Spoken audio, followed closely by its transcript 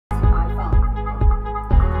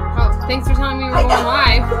Thanks for telling me we're going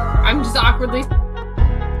live. I'm just awkwardly.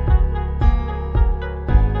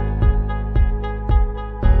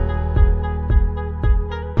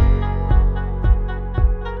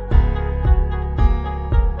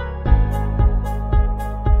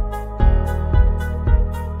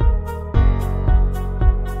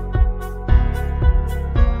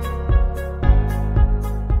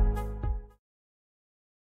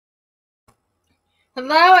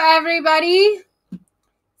 Hello, everybody.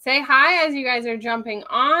 Say hi as you guys are jumping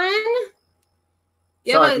on.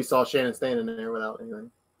 Sorry if you saw Shannon standing there without anything.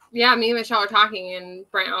 Yeah, me and Michelle are talking, and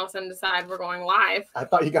Brent all of a sudden decided we're going live. I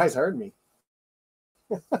thought you guys heard me.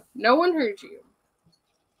 No one heard you.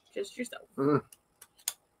 Just yourself. Mm-hmm.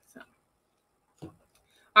 So.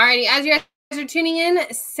 Alrighty, as you guys are tuning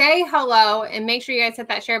in, say hello and make sure you guys hit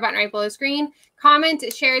that share button right below the screen. Comment,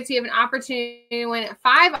 share it so you have an opportunity to win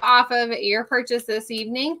 5 off of your purchase this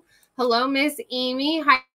evening. Hello, Miss Amy.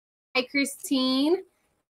 Hi, Christine.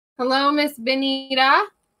 Hello, Miss Benita.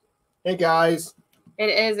 Hey, guys. It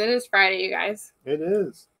is Friday, you guys. It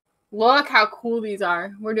is. Look how cool these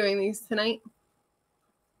are. We're doing these tonight.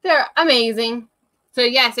 They're amazing. So,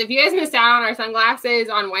 yes, if you guys missed out on our sunglasses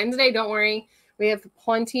on Wednesday, don't worry. We have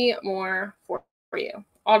plenty more for you.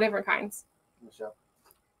 All different kinds. Michelle.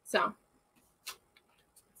 So.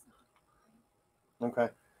 Okay.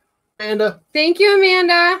 Amanda. Thank you,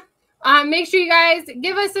 Amanda. Make sure you guys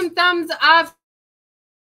give us some thumbs up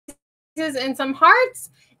and some hearts.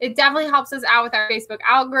 It definitely helps us out with our Facebook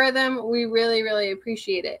algorithm. We really, really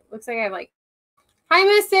appreciate it. Looks like I have like, hi,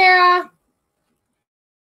 Miss Sarah.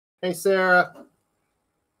 Hey, Sarah.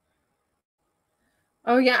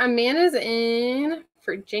 Oh, yeah, Amanda's in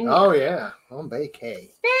Virginia. Oh, yeah. On vacay.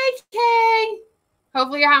 Vacay.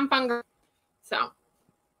 Hopefully you're having fun, girl. So.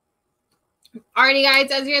 Alrighty, guys,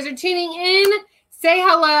 as you guys are tuning in, say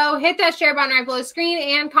hello, hit that share button right below the screen,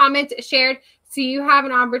 and comment shared so you have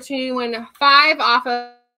an opportunity to win 5 off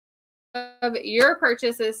of your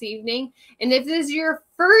purchase this evening. And if this is your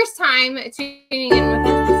first time tuning in with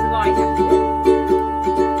us, this is all you have to do.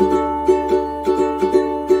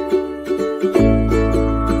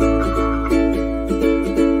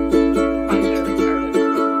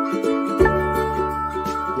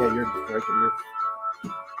 Yeah, you're right there.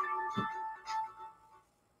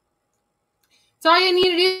 So all you need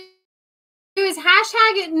to do is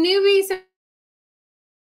hashtag newbies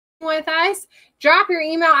with us. Drop your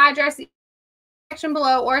email address in the section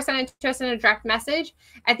below or send it to us in a direct message.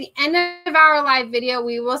 At the end of our live video,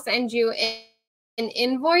 we will send you an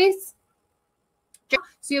invoice. So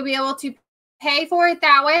you'll be able to pay for it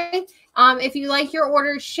that way. If you like your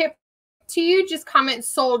order shipped to you, just comment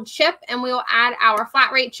sold ship and we will add our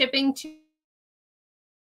flat rate shipping to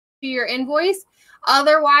your invoice.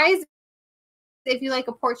 Otherwise, if you like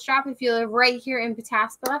a porch drop, if you live right here in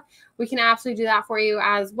Pataskala, we can absolutely do that for you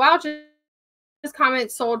as well. Just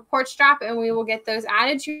comment sold porch drop and we will get those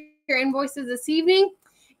added to your invoices this evening.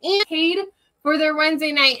 And paid for their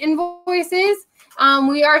Wednesday night invoices.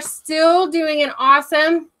 We are still doing an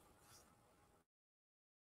awesome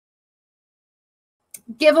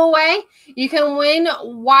giveaway. You can win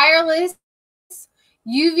wireless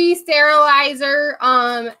UV sterilizer.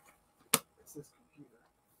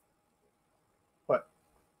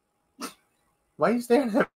 Why are you staring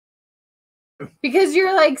at me? Because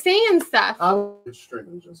you're like saying stuff. It's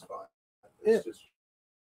strictly just fine. It's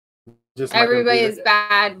just everybody is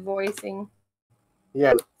bad voicing.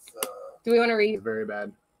 Yeah. Do we want to read? It's very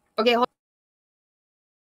bad. Okay, hold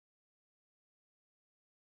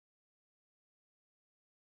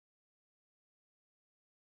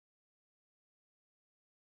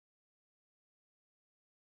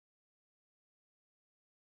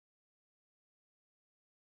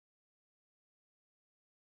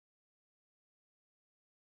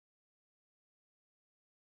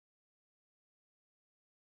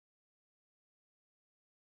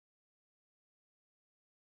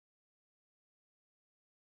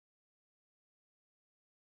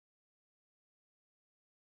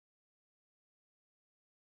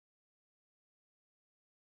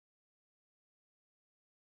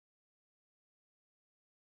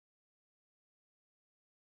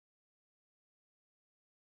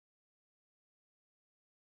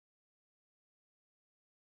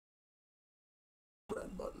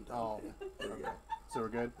red button. Oh, okay. So we're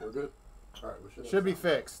good? We're good. All right, we Should be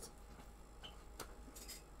fixed.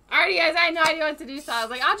 Alrighty, guys, I had no idea what to do, so I was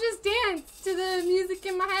like, I'll just dance to the music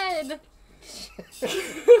in my head.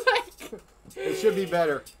 It should be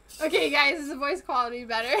better. Okay, guys, is the voice quality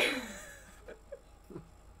better?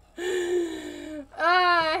 Hey,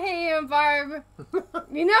 Barb.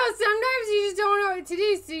 You know, sometimes you just don't know what to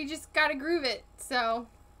do, so you just gotta groove it. So,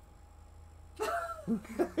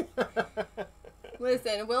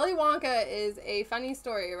 Listen, Willy Wonka is a funny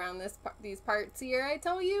story around these parts here, I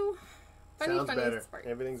tell you. Funny, Sounds funny better. part.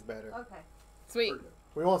 Everything's better. Okay. Sweet.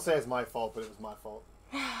 We won't say it's my fault, but it was my fault.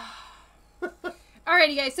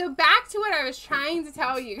 Alrighty, guys. So back to what I was trying to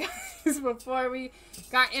tell you guys before we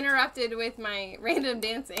got interrupted with my random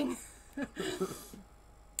dancing.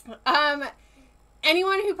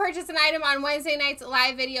 Anyone who purchased an item on Wednesday night's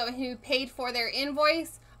live video and who paid for their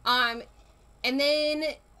invoice, and then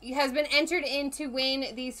has been entered in to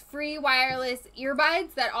win these free wireless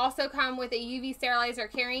earbuds that also come with a UV sterilizer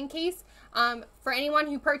carrying case. For anyone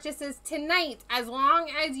who purchases tonight, as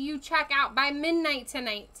long as you check out by midnight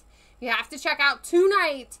tonight. You have to check out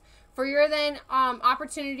tonight for your then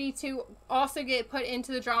opportunity to also get put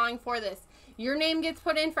into the drawing for this. Your name gets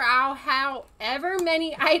put in for however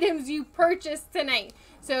many items you purchase tonight.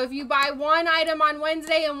 So if you buy one item on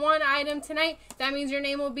Wednesday and one item tonight, that means your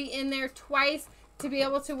name will be in there twice to be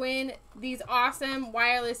able to win these awesome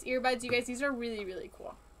wireless earbuds. You guys, these are really, really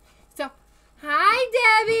cool. So,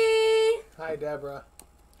 hi, Debbie. Hi, Deborah.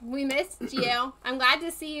 We missed you. I'm glad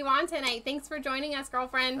to see you on tonight. Thanks for joining us,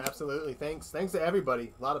 girlfriend. Absolutely. Thanks to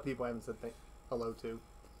everybody. A lot of people I haven't said hello to.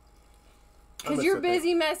 Because you're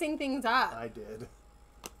busy messing things up. I did.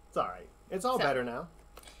 It's all right. It's all better now.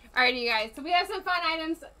 All right, you guys. So we have some fun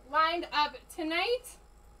items lined up tonight.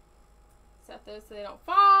 Set those so they don't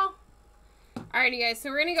fall. All right, you guys. So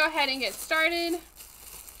we're going to go ahead and get started.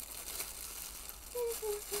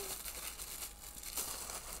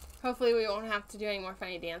 Hopefully we won't have to do any more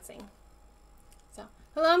funny dancing. So,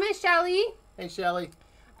 hello, Miss Shelly. Hey, Shelly.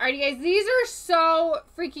 Alrighty, guys. These are so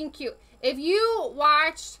freaking cute. If you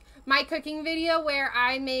watched my cooking video where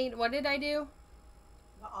I made, what did I do?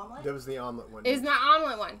 The omelet? That was the omelet one. Is my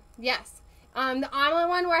omelet one. Yes. The omelet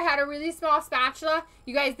one where I had a really small spatula.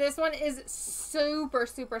 You guys, this one is super,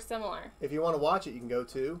 super similar. If you want to watch it, you can go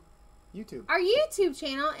to YouTube. Our YouTube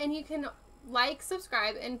channel, and you can like,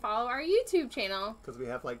 subscribe, and follow our YouTube channel. Because we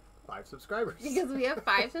have like 5 subscribers. Because we have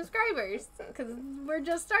 5 subscribers. Because we're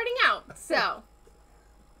just starting out. So,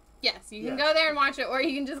 yes, you can go there and watch it, or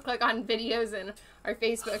you can just click on videos in our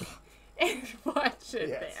Facebook and watch it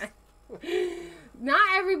there. Not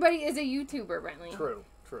everybody is a YouTuber, Brentley. True.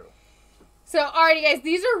 So, alrighty, guys,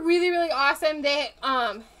 these are really, really awesome. They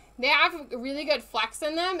have really good flex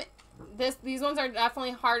in them. These ones are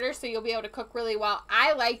definitely harder, so you'll be able to cook really well.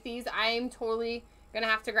 I like these. I'm totally gonna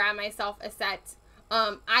have to grab myself a set.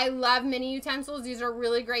 I love mini utensils. These are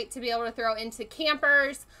really great to be able to throw into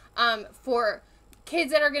campers. For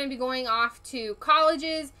kids that are going to be going off to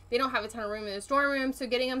colleges, they don't have a ton of room in the dorm room, so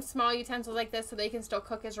getting them small utensils like this so they can still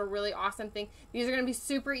cook is a really awesome thing. These are going to be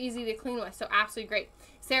super easy to clean with, so absolutely great.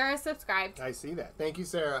 Sarah subscribed. I see that. Thank you,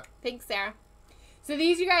 Sarah. Thanks, Sarah. So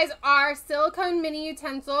these, you guys, are silicone mini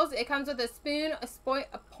utensils. It comes with a spoon,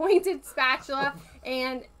 a pointed spatula,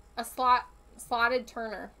 and a slotted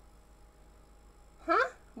turner. Huh?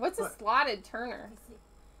 What's a slotted turner?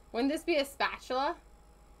 Wouldn't this be a spatula?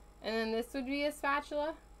 And then this would be a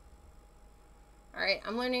spatula? Alright,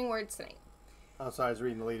 I'm learning words tonight. Oh, sorry, I was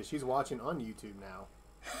reading Alita. She's watching on YouTube now.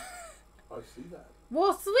 I see that.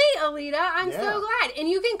 Well, sweet, Alita. I'm so glad. And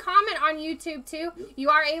you can comment on YouTube, too. Yep.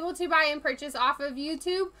 You are able to buy and purchase off of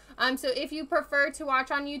YouTube. So if you prefer to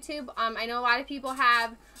watch on YouTube, I know a lot of people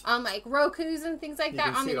have, like, Rokus and things like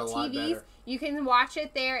that on their TVs. You can watch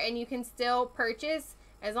it there, and you can still purchase.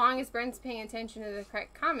 As long as Brent's paying attention to the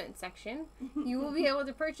correct comment section, you will be able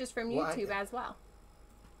to purchase from YouTube as well.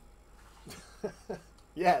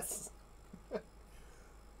 Yes. All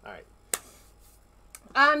right.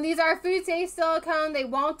 These are food safe silicone. They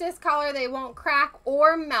won't discolor, they won't crack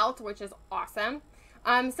or melt, which is awesome.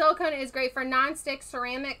 Silicone is great for non-stick,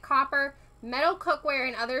 ceramic, copper, metal cookware,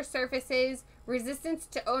 and other surfaces. Resistance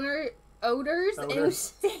to odors and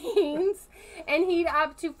stains, and heat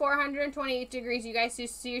up to 428 degrees. You guys,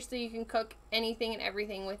 just seriously, you can cook anything and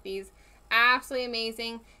everything with these. Absolutely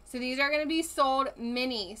amazing. So these are going to be sold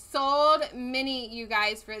mini, you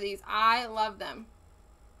guys, for these. I love them.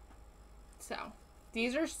 So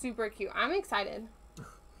these are super cute. I'm excited.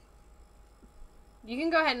 You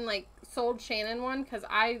can go ahead and like sold Shannon one, because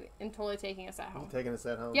I am totally taking a set home. I'm taking a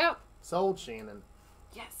set home. Yep. Sold Shannon.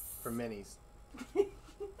 Yes. For minis.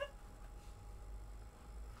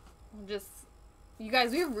 Just, you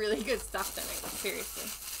guys, we have really good stuff tonight, seriously.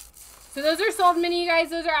 So those are sold mini, you guys.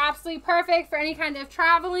 Those are absolutely perfect for any kind of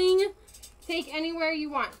traveling. Take anywhere you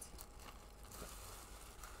want.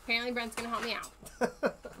 Apparently Brent's going to help me out.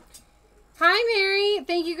 Hi, Mary.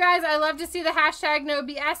 Thank you, guys. I love to see the hashtag No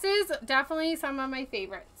BS's. Definitely some of my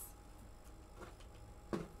favorites.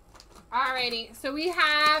 Alrighty. So we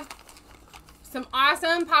have Some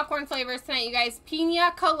awesome popcorn flavors tonight, you guys.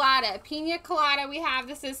 Pina colada. Pina colada we have.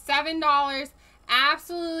 This is $7.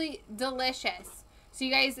 Absolutely delicious. So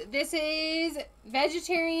you guys, this is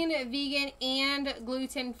vegetarian, vegan, and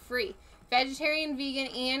gluten-free. Vegetarian, vegan,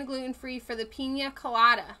 and gluten-free for the pina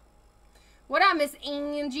colada. What up, Miss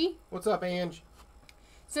Angie? What's up, Ange?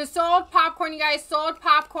 So sold popcorn, you guys. Sold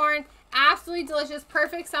popcorn. Absolutely delicious.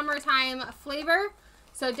 Perfect summertime flavor.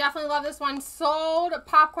 So definitely love this one. Sold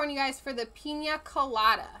popcorn, you guys, for the pina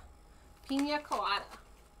colada. Pina colada.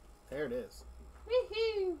 There it is.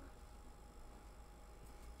 Woohoo!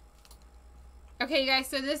 Okay, you guys,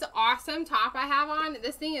 so this awesome top I have on,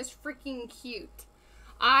 this thing is freaking cute.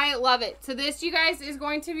 I love it. So this, you guys, is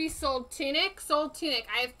going to be sold tunic. Sold tunic.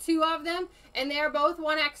 I have 2 of them, and they're both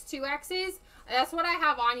 1X, 2Xs. That's what I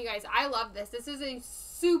have on, you guys. I love this. This is a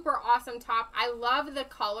super awesome top. I love the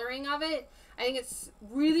coloring of it. I think it's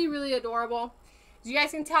really, really adorable. As you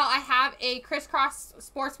guys can tell, I have a crisscross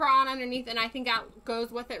sports bra on underneath, and I think that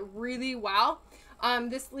goes with it really well.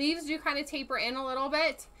 The sleeves do kind of taper in a little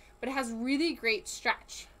bit, but it has really great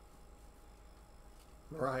stretch.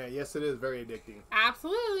 Mariah, yes, it is very addicting.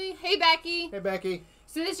 Absolutely. Hey, Becky. Hey, Becky.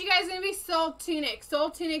 So this, you guys, is going to be sold tunic.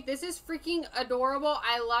 Sold tunic. This is freaking adorable.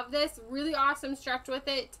 I love this. Really awesome stretch with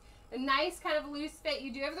it. A nice kind of loose fit.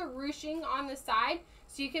 You do have the ruching on the side,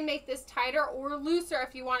 so you can make this tighter or looser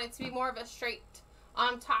if you want it to be more of a straight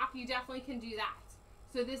top. You definitely can do that.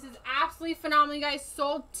 So this is absolutely phenomenal, you guys.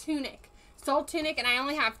 Sold tunic. Sold tunic, and I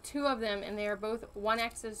only have 2 of them, and they are both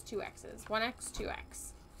 1Xs, 2Xs. 1X,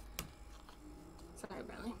 2X. Sorry,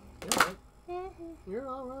 Bradley. You're all right. You're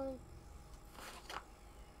all right.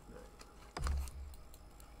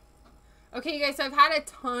 Okay, you guys, so I've had a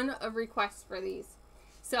ton of requests for these.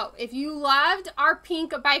 So if you loved our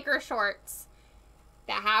pink biker shorts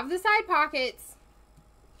that have the side pockets,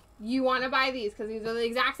 you want to buy these because these are the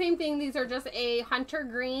exact same thing. These are just a hunter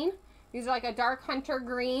green. These are like a dark hunter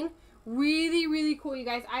green. Really, really cool, you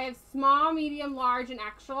guys. I have small, medium, large, and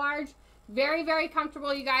extra large. Very, very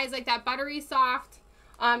comfortable, you guys. Like that buttery soft.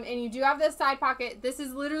 And you do have this side pocket. This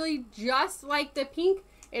is literally just like the pink.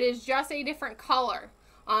 It is just a different color.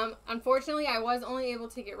 Unfortunately, I was only able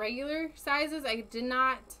to get regular sizes. I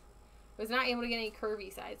was not able to get any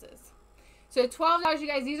curvy sizes. So $12, you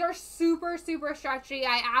guys. These are super, super stretchy.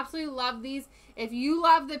 I absolutely love these. If you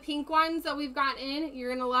love the pink ones that we've got in, you're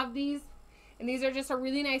going to love these. And these are just a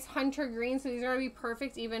really nice hunter green, so these are going to be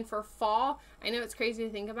perfect even for fall. I know it's crazy to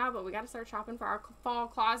think about, but we got to start shopping for our fall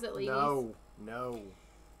closet, ladies. No.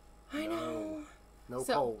 I know. No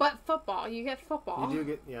so, cold. But football. You get football. You do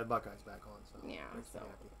get, yeah, Buckeyes back on. So yeah, makes me so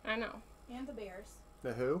happy. I know. And the Bears.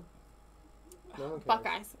 The who? No one cares.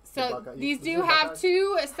 Buckeyes. So these Was do it have Buckeyes?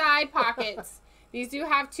 2 side pockets. These do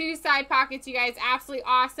have 2 side pockets, you guys. Absolutely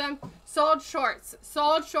awesome. Sold shorts.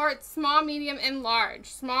 Sold shorts, small, medium, and large.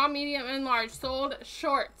 Small, medium, and large. Sold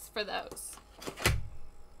shorts for those.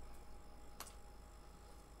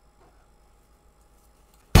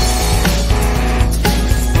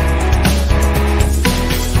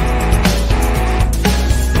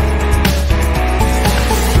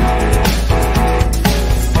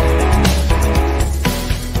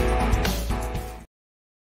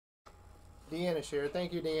 Deanna shared.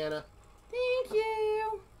 Thank you, Deanna. Thank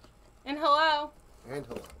you. And hello. And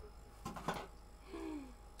hello.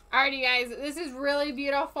 Alrighty, guys. This is really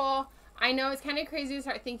beautiful. I know it's kind of crazy to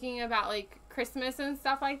start thinking about, like, Christmas and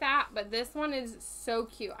stuff like that, but this one is so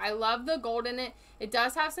cute. I love the gold in it. It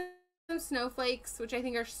does have some snowflakes, which I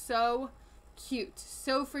think are so cute.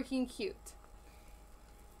 So freaking cute.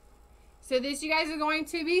 So this, you guys, are going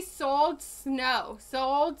to be sold snow.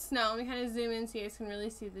 Sold snow. Let me kind of zoom in so you guys can really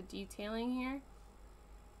see the detailing here.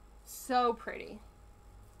 So pretty.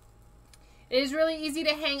 It is really easy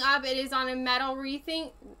to hang up. It is on a metal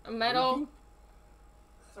wreathing, a metal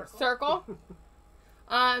circle.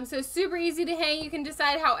 So super easy to hang. You can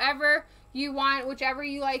decide however you want, whichever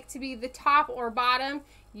you like to be the top or bottom.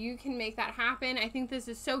 You can make that happen. I think this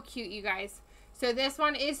is so cute, you guys. So this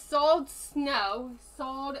one is sold snow.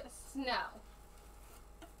 Sold snow.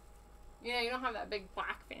 Yeah, you don't have that big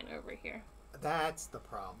black fan over here. That's the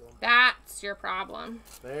problem. That's your problem.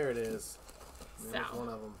 There it is. There's So. one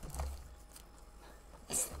of them.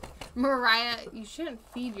 Mariah, you shouldn't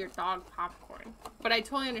feed your dog popcorn. But I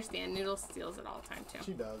totally understand. Noodle steals it all the time, too.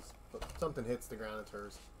 She does. But something hits the ground, it's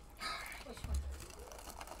hers.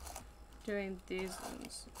 Doing these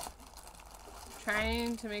ones.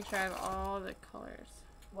 Trying to make sure I have all the colors.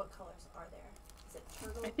 What colors are there? Is it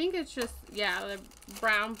turtle? I think it's just, yeah, the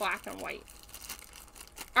brown, black, and white.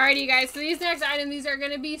 Alrighty, you guys. So these next items, these are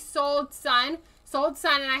going to be Sold Sun. Sold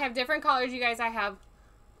Sun, and I have different colors, you guys. I have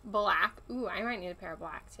black. Ooh, I might need a pair of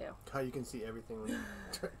black too. How you can see everything.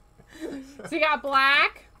 So we got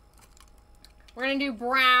black. We're gonna do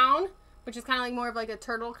brown, which is kind of like more of like a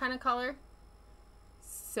turtle kind of color.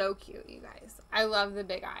 So cute, you guys. I love the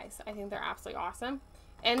big eyes. I think they're absolutely awesome.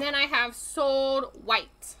 And then I have sold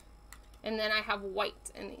white. And then I have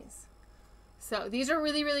white in these. So these are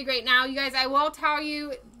really, really great. Now, you guys, I will tell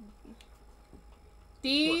you,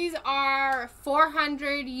 these are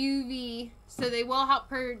 400 UV, so they will help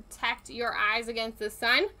protect your eyes against the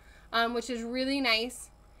sun, which is really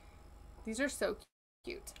nice. These are so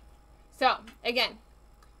cute. So, again,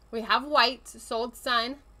 we have white, sold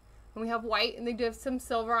sun, and we have white, and they do have some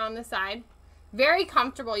silver on the side. Very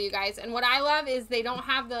comfortable, you guys. And what I love is they don't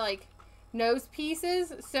have the, like, nose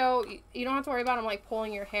pieces, so you don't have to worry about them, like,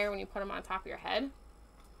 pulling your hair when you put them on top of your head.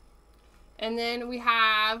 And then we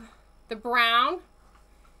have the brown.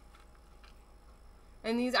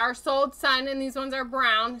 And these are sold sun, and these ones are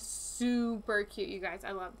brown. Super cute, you guys.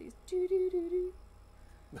 I love these.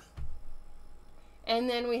 And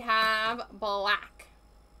then we have black.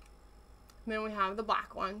 And then we have the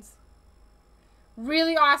black ones.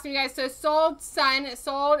 Really awesome, you guys. So sold sun,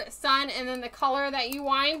 and then the color that you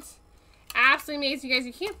want. Absolutely amazing, you guys.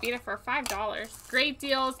 You can't beat it for $5. Great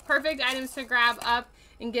deals. Perfect items to grab up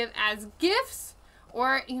and give as gifts.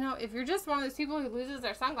 Or, you know, if you're just one of those people who loses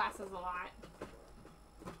their sunglasses a lot.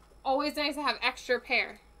 Always nice to have extra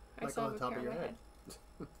pair. Like I still on have the a top pair of your on my head.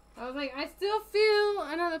 I was like, I still feel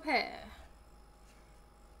another pair.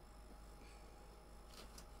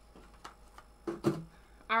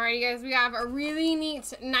 Alright, guys, we have a really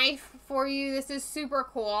neat knife for you. This is super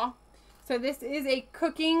cool. So this is a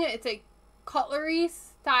it's a cutlery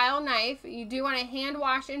style knife. You do want to hand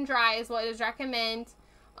wash and dry is what is recommended.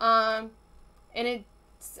 And it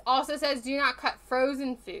also says do not cut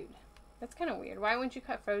frozen food. That's kind of weird. Why wouldn't you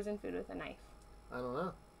cut frozen food with a knife? I don't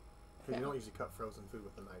know. Because Yeah. you don't usually cut frozen food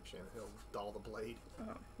with a knife, Shannon. It'll dull the blade.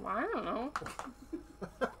 Well, I don't know.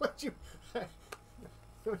 What you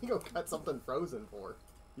go cut something frozen for?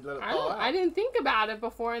 You let it thaw out. I didn't think about it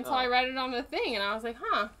before until I Oh. read it on the thing, and I was like,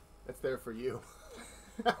 huh. It's there for you.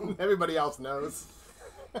 Everybody else knows.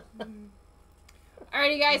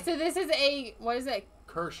 Alrighty, guys. So this is a, what is it?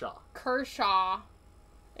 Kershaw.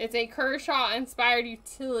 It's a Kershaw-inspired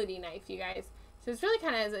utility knife, you guys. So it's really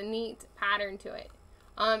kind of has a neat pattern to it.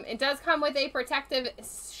 It does come with a protective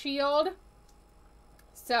shield.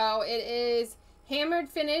 So it is hammered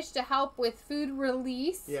finish to help with food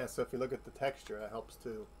release. Yeah, so if you look at the texture, that helps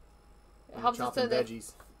too. It helps it chopping so that,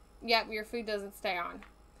 veggies. yep, your food doesn't stay on.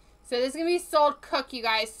 So this is going to be sold cook, you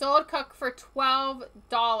guys. Sold cook for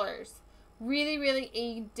 $12. Really, really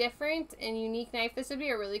a different and unique knife. This would be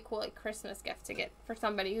a really cool like Christmas gift to get for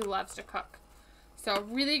somebody who loves to cook. So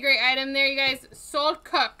really great item there, you guys. Sold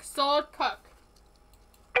cook. Sold cook.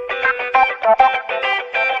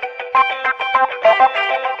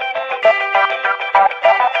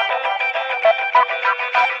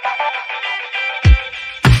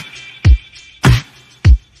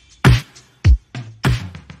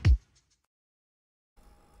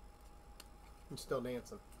 I'm still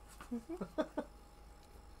dancing.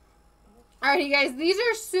 Alright, you guys, these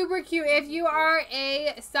are super cute. If you are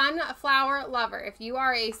a sunflower lover,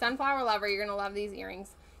 you're going to love these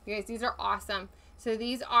earrings. You guys, these are awesome. So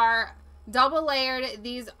these are double layered.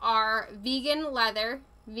 These are vegan leather.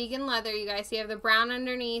 Vegan leather, you guys. So you have the brown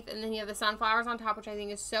underneath, and then you have the sunflowers on top, which I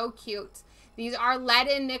think is so cute. These are lead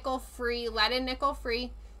and nickel free. Lead and nickel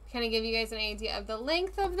free. Kind of give you guys an idea of the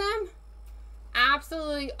length of them.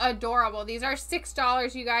 Absolutely adorable. These are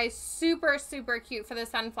 $6, you guys. Super, super cute for the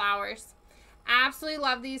sunflowers. Absolutely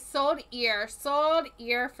love these. Sold ear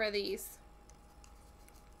for these.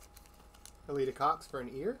 Alita Cox for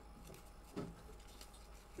an ear?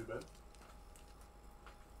 Too bad.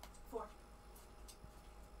 4.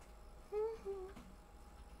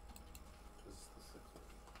 This is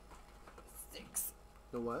the 6th. 6.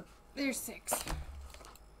 The what? There's 6.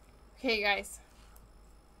 Okay, guys.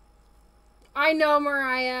 I know,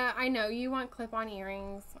 Mariah. I know you want clip-on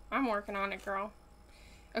earrings. I'm working on it, girl.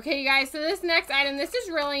 Okay, you guys. So this next item, this is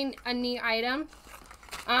really a neat item.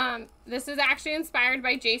 This is actually inspired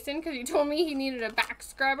by Jason because he told me he needed a back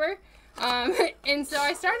scrubber. And so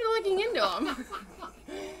I started looking into them.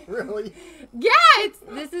 Really? Yeah,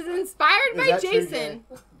 this is inspired by that true, Jason. Jay?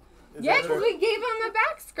 Is Yeah, that because true? we gave him a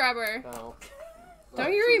back scrubber. Oh.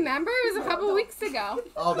 Don't you remember? It was a couple weeks ago.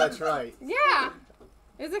 Oh, that's right. Yeah.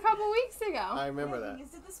 It was a couple weeks ago. I remember that.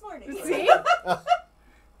 Used it this morning. See?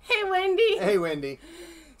 Hey, Wendy. Hey, Wendy.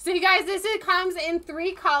 So, you guys, comes in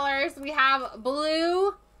 3 colors. We have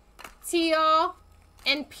blue, teal,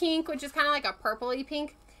 and pink, which is kind of like a purpley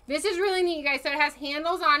pink. This is really neat, you guys. So it has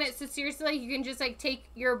handles on it. So seriously, like, you can just like take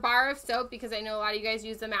your bar of soap, because I know a lot of you guys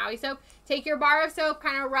use the Maui soap. Take your bar of soap,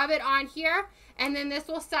 kind of rub it on here, and then this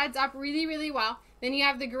will suds up really, really well. Then you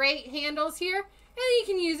have the great handles here, and then you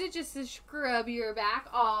can use it just to scrub your back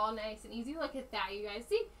all nice and easy. Look at that, you guys.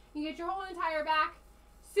 See? You get your whole entire back.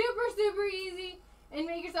 Super, super easy. And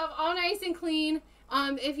make yourself all nice and clean.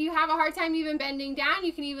 If you have a hard time even bending down,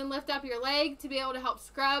 you can even lift up your leg to be able to help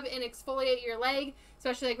scrub and exfoliate your leg,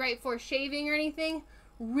 especially like right before shaving or anything.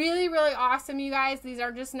 Really, really awesome, you guys. These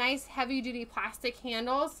are just nice heavy-duty plastic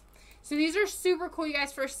handles. So these are super cool, you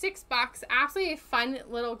guys, for $6. Absolutely a fun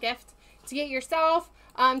little gift to get yourself,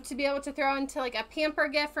 to be able to throw into like a pamper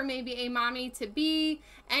gift for maybe a mommy-to-be,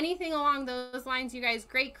 anything along those lines, you guys.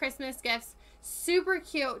 Great Christmas gifts. Super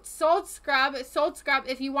cute. Sold scrub.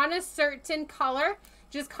 If you want a certain color,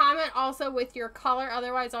 just comment also with your color.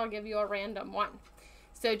 Otherwise, I'll give you a random one.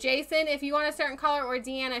 So, Jason, if you want a certain color, or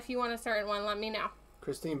Deanna, if you want a certain one, let me know.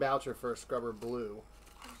 Christine Boucher for scrubber blue.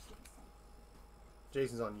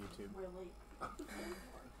 Jason's on YouTube. Really?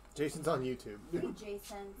 Jason's on YouTube.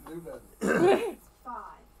 Jason. New bed. It's 5.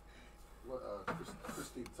 What,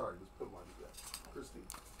 Christine, sorry, just put mine together. Christine.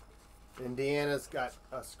 And Deanna's got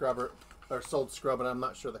a scrubber, or sold scrub, and I'm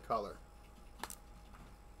not sure the color.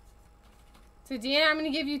 So, Deanna, I'm going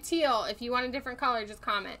to give you teal. If you want a different color, just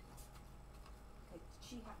comment.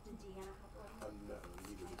 Okay, did Deanna have one? No,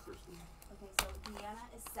 neither did Christine. Okay, so Deanna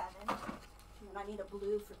is 7. And then I need a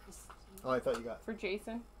blue for Christine. Oh, I thought you got. For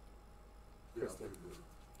Jason. Yeah, Christine.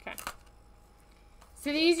 Okay.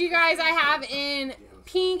 So these, you guys, I have in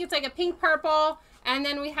pink. It's like a pink purple. And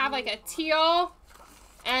then we have like a teal.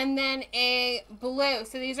 And then a blue.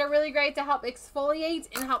 So these are really great to help exfoliate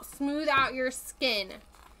and help smooth out your skin.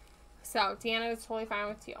 So Deanna is totally fine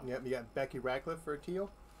with teal. Yep, you got Becky Radcliffe for a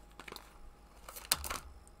teal.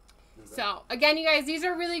 So again, you guys, these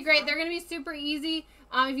are really great. They're going to be super easy.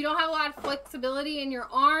 If you don't have a lot of flexibility in your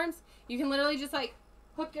arms, you can literally just like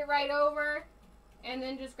hook it right over and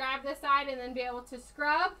then just grab this side and then be able to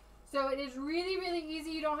scrub. So it is really, really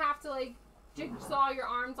easy. You don't have to like jigsaw your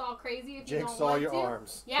arms all crazy if you don't want to. Jigsaw your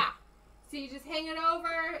arms. Yeah. So you just hang it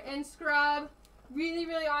over and scrub. Really,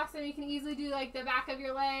 really awesome. You can easily do like the back of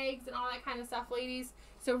your legs and all that kind of stuff, ladies.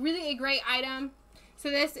 So really a great item. So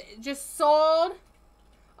this just sold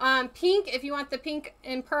pink if you want the pink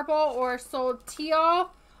and purple, or sold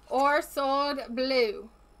teal, or sold blue.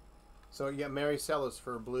 So you got Mary Sellers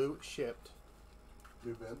for blue, shipped.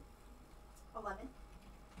 New bed. 11.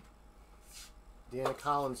 Deanna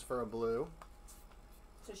Collins for a blue.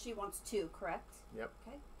 So she wants 2, correct? Yep.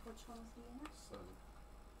 Okay. Which one was Deanna? 7.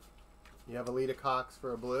 You have Alita Cox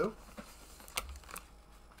for a blue.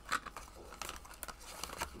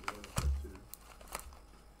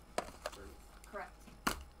 Correct.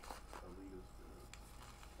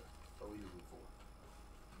 Alita's in 4.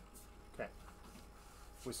 Okay.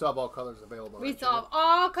 We still have all colors available. We right, still have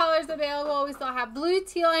all colors available. We still have blue,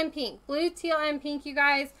 teal, and pink. Blue, teal, and pink, you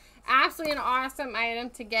guys. Absolutely an awesome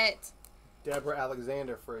item to get. Deborah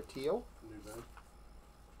Alexander for a teal. New bed.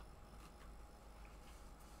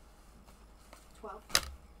 12.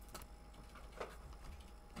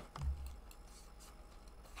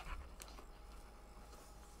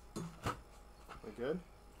 We good?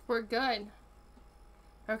 We're good.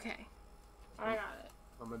 Okay. I got it.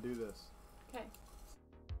 I'm gonna do this. Okay.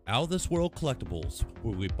 Out of This World Collectibles,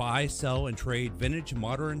 where we buy, sell, and trade vintage and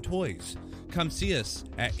modern toys. Come see us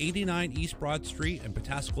at 89 East Broad Street in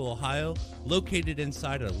Pataskala, Ohio, located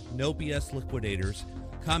inside of No BS Liquidators.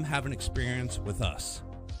 Come have an experience with us.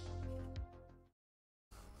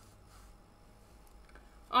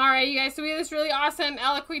 Alright, you guys, so we have this really awesome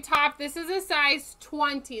Eloquii top. This is a size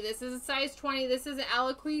 20. This is a size 20. This is an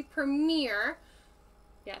Eloquii Premier.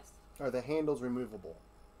 Yes. Are the handles removable?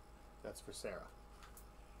 That's for Sarah.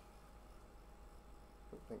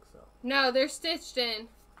 I don't think so. No, they're stitched in.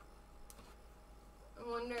 I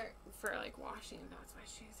wonder for like washing, that's why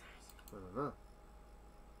she's asking. I don't know.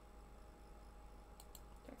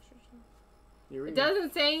 You It read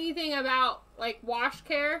doesn't say anything about like wash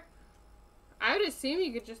care. I would assume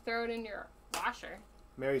you could just throw it in your washer.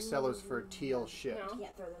 Mary Sellers for a teal shipped. No. You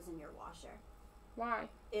can't throw those in your washer. Why?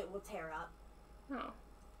 It will tear up. No.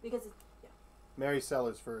 Because it's, yeah. Mary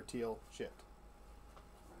Sellers for a teal shipped.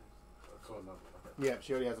 So another. Okay. Yeah,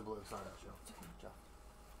 she already has a blue. Sorry, Joe.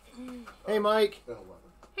 Hey, Mike. Then 11.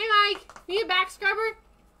 Hey, Mike, you need a back scrubber?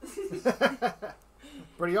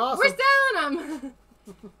 Pretty awesome. We're selling them.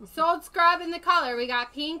 Sold scrub in the color. We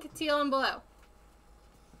got pink, teal, and blue.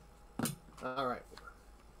 All right.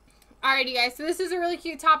 Alrighty, guys. So this is a really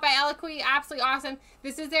cute top by Eloquii. Absolutely awesome.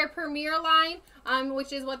 This is their Premier line,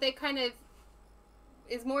 which is what they kind of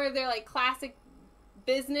is more of their like classic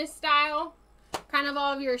business style. Kind of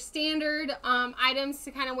all of your standard items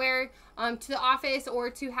to kind of wear to the office or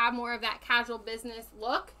to have more of that casual business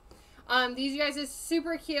look. These, you guys, is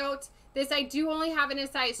super cute. This I do only have in a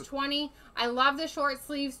size 20. I love the short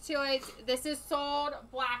sleeves to it. This is sold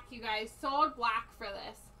black, you guys. Sold black for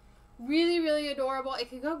this. Really, really adorable. It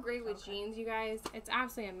could go great with jeans, you guys. It's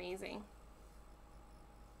absolutely amazing.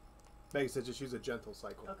 Meg said just use a gentle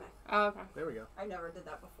cycle. Okay. Oh, okay. There we go. I never did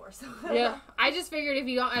that before, so. Yeah, I just figured if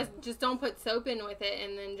you don't, just don't put soap in with it,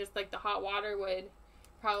 and then just like the hot water would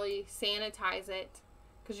probably sanitize it,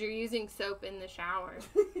 because you're using soap in the shower.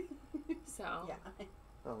 So. Yeah.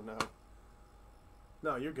 Oh no.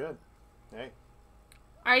 No, you're good. Hey.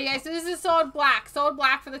 Alright, guys. So this is sold black. Sold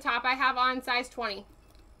black for the top. I have on size 20.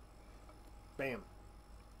 Bam.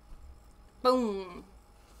 Boom.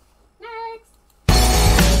 Next.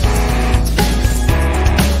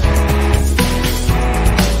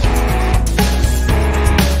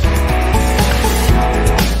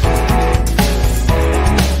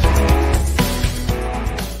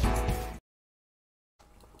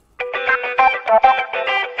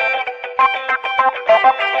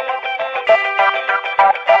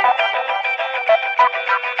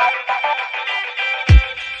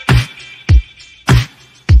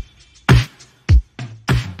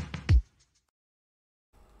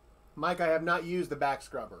 Mike, I have not used the back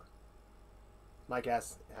scrubber. Mike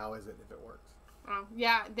asks, how is it if it works? Oh,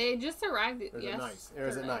 yeah, they just arrived. Or is Yes. it nice? Or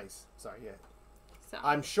is it nice? Sorry, yeah. So.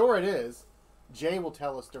 I'm sure it is. Jay will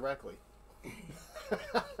tell us directly.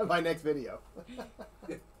 My next video.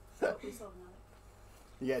 We sold another.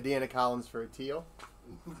 Yeah, Deanna Collins for a teal.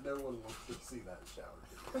 No one wants to see that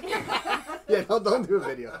shower. Yeah, don't do a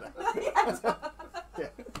video of that. Yeah.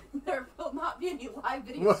 There will not be any live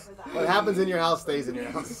videos for that. What happens in your house stays in your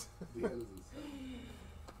house. Deanna's insane.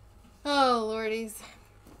 Oh, lordies.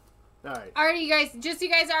 All right. Alrighty, you guys, just so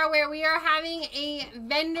you guys are aware, we are having a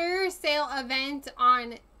vendor sale event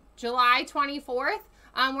on July 24th.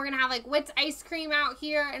 We're going to have like Witt's ice cream out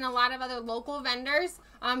here and a lot of other local vendors.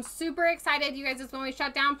 I'm super excited. You guys, it's when we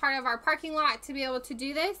shut down part of our parking lot to be able to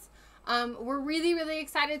do this. We're really, really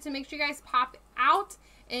excited to make sure you guys pop out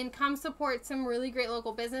and come support some really great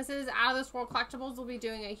local businesses. Out of This World Collectibles will be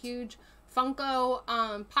doing a huge Funko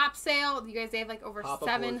pop sale. You guys, they have like over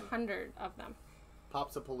 700 of them.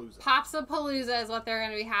 Popsapalooza. Popsapalooza is what they're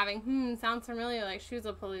going to be having. Sounds familiar, like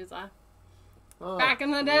Shoesapalooza. Oh, Back in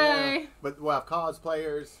the day. Yeah. But we'll have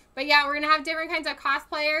cosplayers. But yeah, we're going to have different kinds of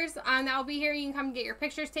cosplayers that will be here. You can come get your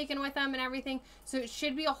pictures taken with them and everything. So it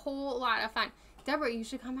should be a whole lot of fun. Deborah, you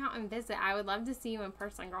should come out and visit. I would love to see you in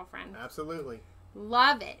person, girlfriend. Absolutely.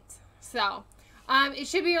 Love it. So, it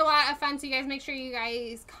should be a lot of fun. So you guys make sure you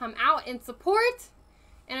guys come out and support.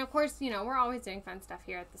 And of course, you know, we're always doing fun stuff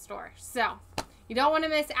here at the store. So, you don't want to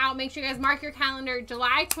miss out. Make sure you guys mark your calendar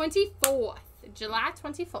July 24th. July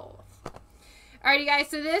 24th. Alrighty, guys.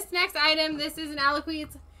 So this next item, this is an Eloquy.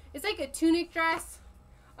 It's like a tunic dress.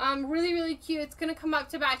 Really, really cute. It's going to come up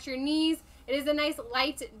to about your knees. It is a nice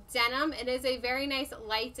light denim. It is a very nice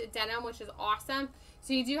light denim, which is awesome.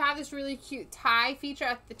 So you do have this really cute tie feature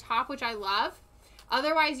at the top, which I love.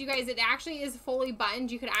 Otherwise, you guys, it actually is fully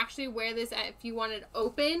buttoned. You could actually wear this if you wanted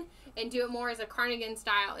open and do it more as a cardigan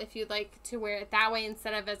style if you'd like to wear it that way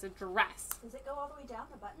instead of as a dress. Does it go all the way down,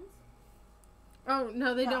 the buttons? Oh,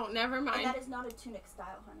 no, they No. don't. Never mind. And that is not a tunic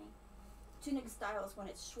style, honey. Tunic style is when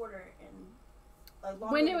it's shorter and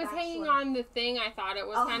longer. When it was hanging on the thing, I thought it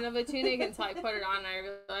was Oh. kind of a tunic until I put it on and I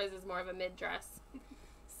realized it's more of a mid-dress.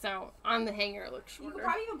 So, on the hanger, it looks You shorter. could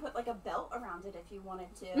probably even put like a belt around it if you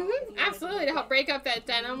wanted to. If you wanted Absolutely, to make help it- break up that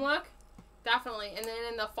denim look. Definitely. And then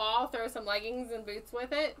in the fall, throw some leggings and boots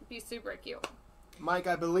with it. Be super cute. Mike,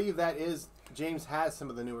 I believe that is, James has some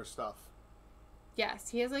of the newer stuff. Yes,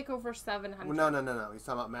 he has like over 700. Well, no. He's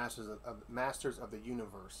talking about Masters of the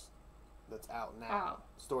Universe that's out now. Oh.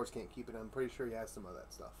 Stores can't keep it. I'm pretty sure he has some of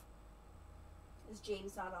that stuff. Is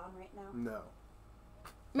James not on right now? No.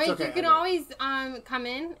 Mike, okay, you can I know. always come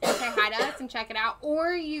in and say hi to us and check it out.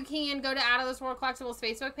 Or you can go to Out of This World Collectibles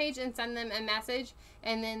Facebook page and send them a message.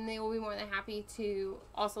 And then they will be more than happy to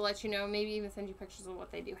also let you know. Maybe even send you pictures of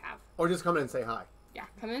what they do have. Or just come in and say hi. Yeah,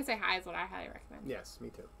 come in and say hi is what I highly recommend. Yes, me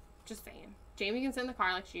too. Just saying. Jamie can sit in the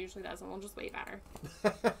car like she usually does, and we'll just wave at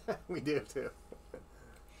her. We do too.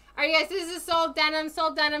 Alright, guys, this is sold denim,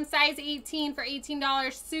 size 18 for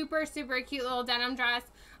 $18. Super, super cute little denim dress.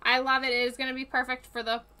 I love it. It is going to be perfect for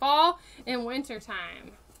the fall and winter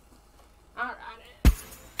time. Alright.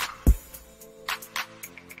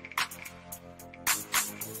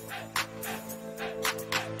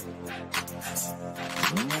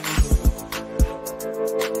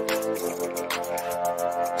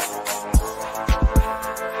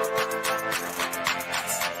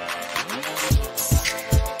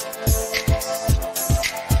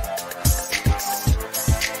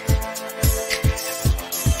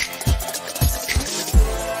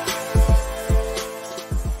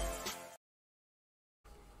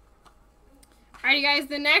 Alrighty, guys.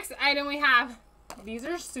 The next item we have, these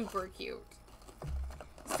are super cute.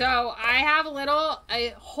 So I have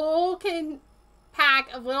a whole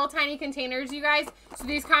pack of little tiny containers, you guys. So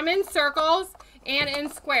these come in circles and in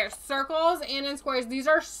squares. Circles and in squares. These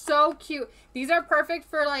are so cute. These are perfect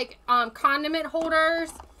for like condiment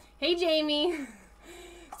holders. Hey, Jamie.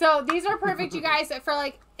 So these are perfect, you guys, for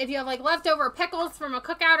like if you have like leftover pickles from a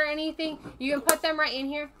cookout or anything, you can put them right in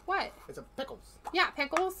here. What? It's a pickles. Yeah,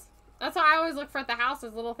 pickles. That's what I always look for at the house,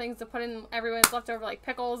 is little things to put in everyone's leftover, like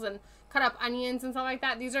pickles and cut up onions and stuff like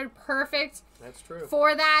that. These are perfect. That's true.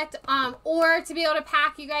 For that, or to be able to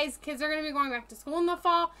pack, you guys, kids are going to be going back to school in the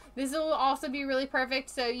fall. This will also be really perfect,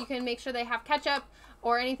 so you can make sure they have ketchup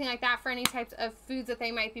or anything like that for any types of foods that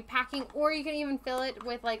they might be packing, or you can even fill it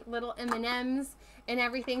with like little M&Ms and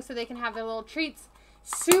everything so they can have their little treats.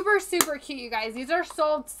 Super, super cute, you guys. These are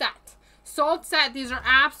sold set. Sold set. These are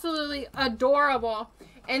absolutely adorable.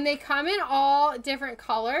 And they come in all different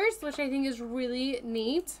colors, which I think is really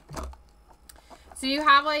neat. So you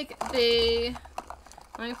have like the,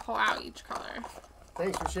 let me pull out each color.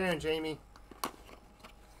 Thanks for sharing, Jamie.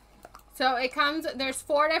 So it comes, there's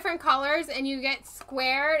 4 different colors, and you get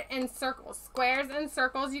squared and circles. Squares and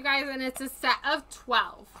circles, you guys, and it's a set of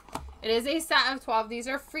 12. It is a set of 12. These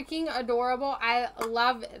are freaking adorable. I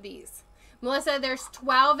love these. Melissa, there's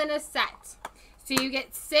 12 in a set. So you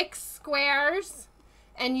get 6 squares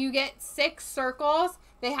and you get 6 circles.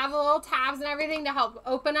 They have the little tabs and everything to help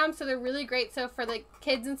open them, so they're really great. So for the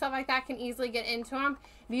kids and stuff like that can easily get into them.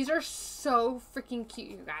 These are so freaking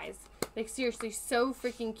cute, you guys. Like, seriously, so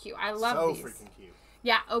freaking cute. I love these. So freaking cute.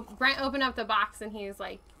 Yeah, Brent opened up the box and he was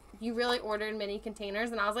like, you really ordered mini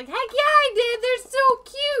containers? And I was like, heck yeah, I did. They're so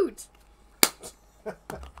cute.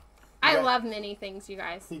 I love mini things, you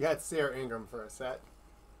guys. You got Sarah Ingram for a set.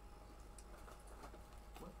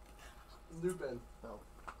 Lupin. Oh.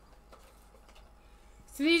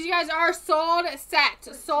 So these, you guys, are sold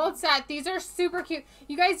set. Sold set. These are super cute.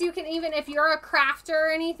 You guys, you can even, if you're a crafter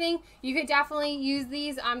or anything, you could definitely use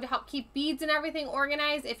these to help keep beads and everything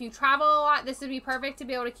organized. If you travel a lot, this would be perfect to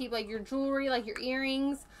be able to keep like your jewelry, like your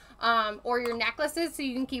earrings, or your necklaces, so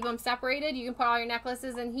you can keep them separated. You can put all your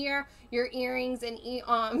necklaces in here, your earrings and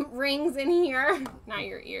rings in here. Not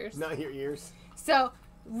your ears. Not your ears. So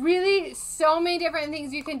really, so many different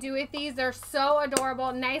things you can do with these. They're so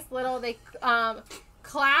adorable. Nice little, they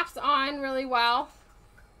clasps on really well.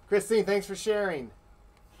 Christine, thanks for sharing.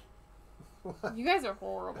 You guys are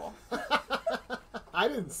horrible. I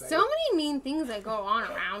didn't say so many mean things that go on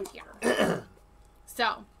around here.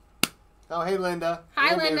 So. Oh, hey, Linda.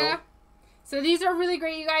 Hi, Linda. So these are really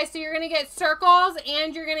great, you guys. So you're going to get circles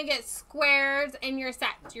and you're going to get squares in your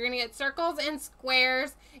set. You're going to get circles and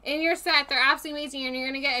squares in your set. They're absolutely amazing. And you're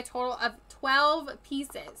going to get a total of 12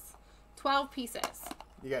 pieces. 12 pieces.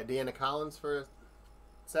 You got Deanna Collins for a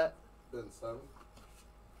set? Then 7.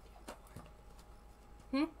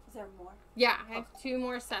 Is there more? Yeah, I have 2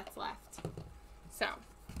 more sets left. So,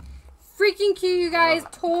 freaking cute, you guys.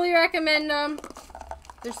 Totally recommend them.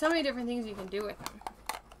 There's so many different things you can do with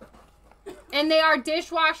them. And they are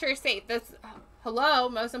dishwasher safe. That's, hello,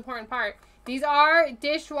 most important part. These are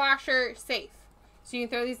dishwasher safe. So you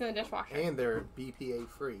can throw these in the dishwasher. And they're BPA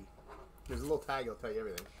free. There's a little tag that'll tell you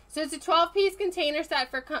everything. So it's a 12-piece container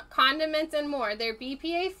set for condiments and more. They're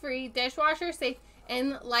BPA free, dishwasher safe,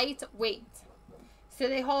 and lightweight. So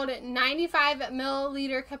they hold 95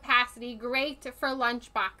 milliliter capacity, great for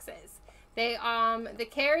lunch boxes. They the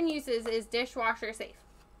care and uses is dishwasher safe.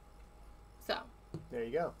 So there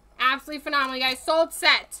you go. Absolutely phenomenal, you guys. Sold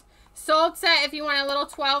set. Sold set if you want a little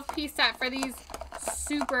 12-piece set for these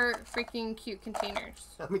super freaking cute containers.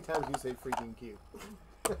 How many times do you say freaking cute?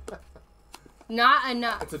 Not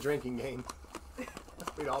enough. It's a drinking game.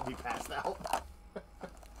 We'd all be passed out.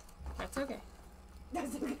 That's okay.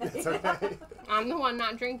 That's okay. It's okay. I'm the one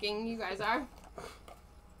not drinking. You guys are.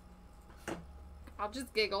 I'll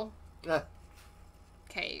just giggle.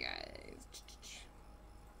 Okay, you guys.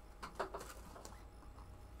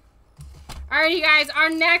 Alright, you guys. Our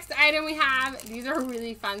next item we have, these are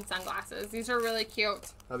really fun sunglasses. These are really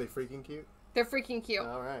cute. Are they freaking cute? They're freaking cute.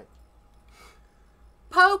 All right.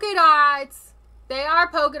 Polka dots. They are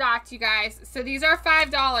polka dots, you guys. So these are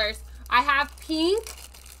 $5. I have pink.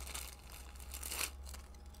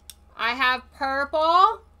 I have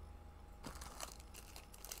purple.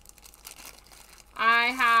 I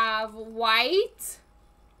have white.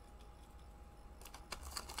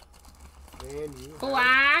 And you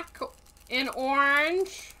black and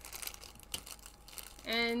orange.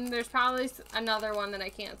 And there's probably another one that I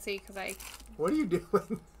can't see because I... What are you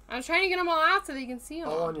doing? I'm trying to get them all out so that you can see them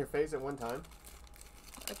all on your face at one time?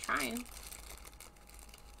 I'm trying.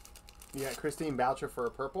 You got Christine Boucher for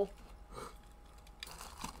a purple.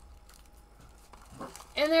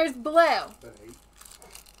 And there's blue. Then 8.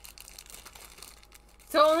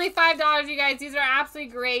 So only $5, you guys. These are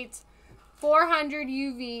absolutely great. 400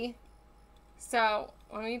 UV. So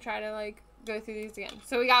let me try to like go through these again.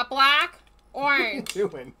 So we got black, orange, What are you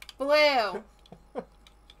doing? blue,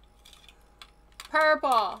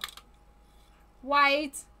 purple,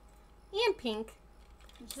 white, and pink.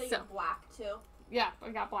 So you So- get black too. Yeah, I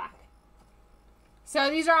got black. So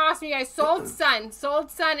these are awesome, you guys. Sold Sun. Sold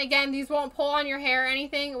Sun. Again, these won't pull on your hair or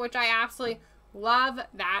anything, which I absolutely love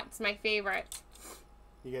that. It's my favorite.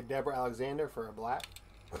 You get Deborah Alexander for a black.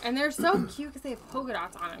 And they're so cute because they have polka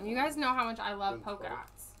dots on them. You guys know how much I love polka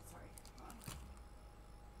dots. Sorry.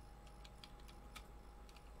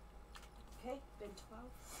 Okay, bin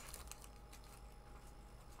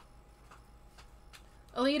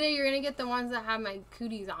 12. Alita, you're going to get the ones that have my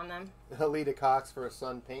cooties on them. Alita Cox for a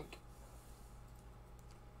sun pink.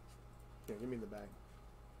 Here, give me the bag.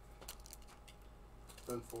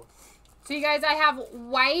 Then 4. So you guys, I have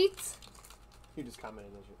white. You just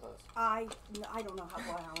commented as us. I don't know how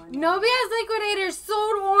well Alan. No BS Liquidators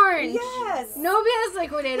sold orange. Yes. No BS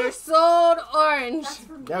Liquidators sold orange. That's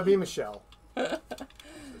for me. That'd be Michelle.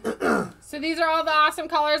 So these are all the awesome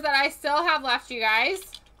colors that I still have left, you guys.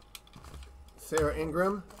 Sarah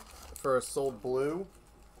Ingram for a sold blue.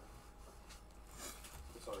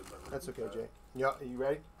 Sorry, but That's okay, Jay. Yeah, you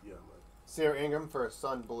ready? Yeah, I'm ready. Sarah Ingram for a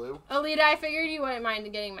sun blue. Alita, I figured you wouldn't mind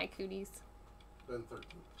getting my cooties. Then 13.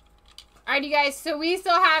 Alright, you guys, so we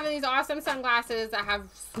still have these awesome sunglasses that have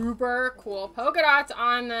super cool polka dots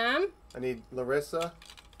on them. I need Larissa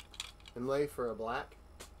Imlay for a black.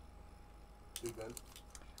 Two Ben.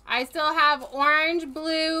 I still have orange,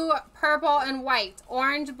 blue, purple, and white.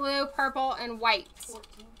 Orange, blue, purple, and white.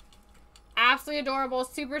 14. Absolutely adorable.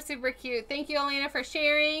 Super, super cute. Thank you, Elena, for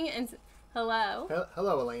sharing. And hello.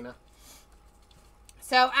 Hello, Elena.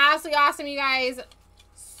 So, absolutely awesome, you guys.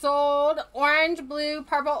 Sold orange, blue,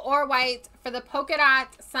 purple, or white for the polka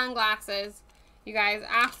dot sunglasses. You guys,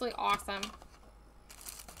 absolutely awesome.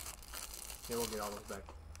 Yeah, we'll get all those back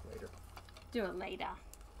later. Do it later.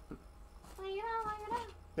 Later.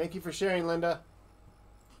 Thank you for sharing, Linda.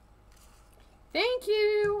 Thank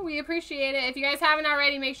you. We appreciate it. If you guys haven't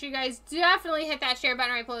already, make sure you guys definitely hit that share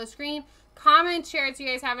button right below the screen. Comment, share it so you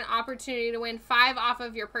guys have an opportunity to win 5 off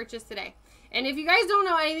of your purchase today. And if you guys don't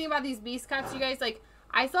know anything about these Beast Cups, you guys, like,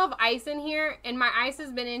 I still have ice in here, and my ice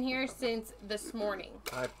has been in here since this morning.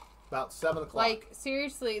 About 7 o'clock. Like,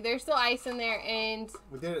 seriously, there's still ice in there, and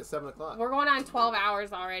We did it at 7 o'clock. we're going on 12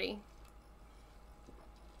 hours already.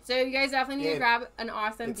 So you guys definitely need to And grab an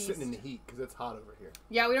awesome It's Beast. sitting in the heat because it's hot over here.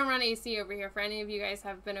 Yeah, we don't run AC over here for any of you guys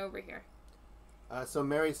have been over here. So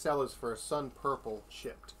Mary Sellers for a sun purple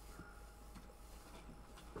shipped.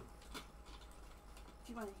 If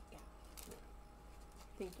you want to, yeah.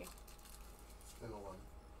 Thank you. And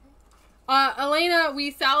 11. Elena, we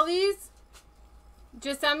sell these.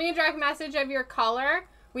 Just send me a direct message of your color.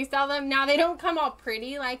 We sell them. Now, they don't come all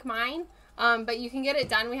pretty like mine, but you can get it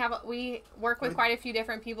done. We work with quite a few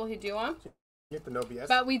different people who do them. You get the No BS.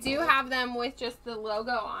 But we do have them with just the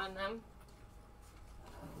logo on them.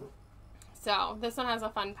 So, this one has a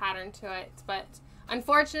fun pattern to it. But,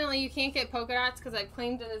 unfortunately, you can't get polka dots because I've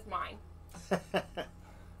claimed it as mine.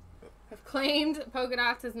 I've claimed polka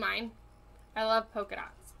dots as mine. I love polka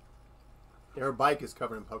dots. Her bike is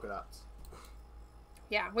covered in polka dots.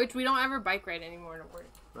 Yeah, which we don't ever bike ride anymore to work.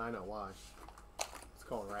 I know why. It's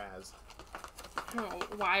called Raz. I don't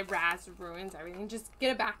know why Raz ruins everything. Just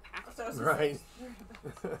get a backpack. So it's Right.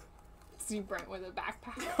 See Brent with a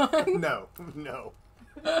backpack on. No. No.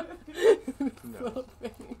 Little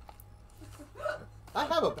thing. I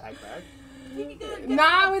have a backpack. You can get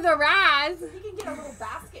Not with a Raz. You can get a little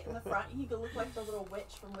basket in the front. You can look like the little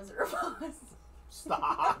witch from Wizard of Oz.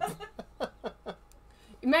 Stop.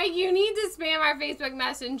 Meg, you need to spam our Facebook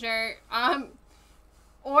Messenger.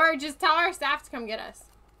 Or just tell our staff to come get us.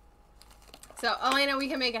 So, Elena, we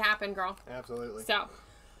can make it happen, girl. Absolutely. So,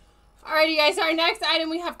 alrighty, guys. So our next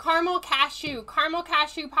item, we have caramel cashew. Caramel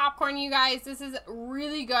cashew popcorn, you guys. This is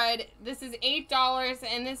really good. This is $8,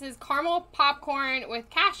 and this is caramel popcorn with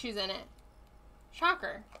cashews in it.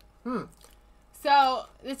 Shocker. So,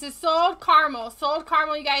 this is sold caramel. Sold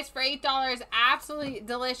caramel, you guys, for $8. Absolutely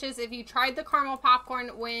delicious. If you tried the caramel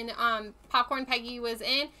popcorn when Popcorn Peggy was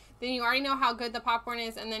in, then you already know how good the popcorn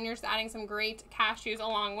is, and then you're just adding some great cashews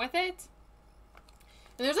along with it.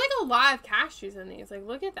 And there's, like, a lot of cashews in these. Like,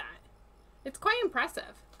 look at that. It's quite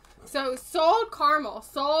impressive. So, sold caramel.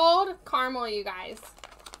 Sold caramel, you guys.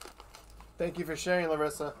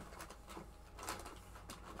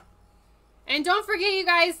 And don't forget, you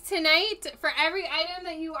guys, tonight, for every item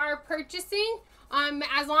that you are purchasing,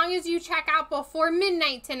 as long as you check out before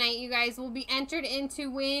midnight tonight, you guys will be entered in to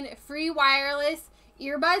win free wireless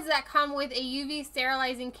earbuds that come with a UV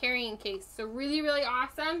sterilizing carrying case. So really, really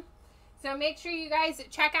awesome. So make sure you guys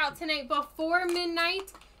check out tonight before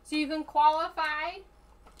midnight so you can qualify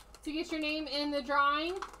to get your name in the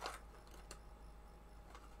drawing.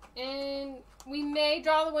 And we may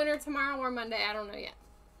draw the winner tomorrow or Monday. I don't know yet.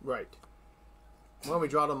 Right. Well, we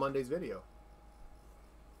draw it on Monday's video.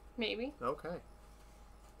 Maybe. Okay.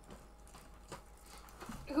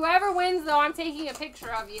 Whoever wins, though, I'm taking a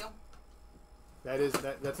picture of you.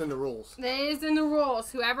 That's in the rules. That is in the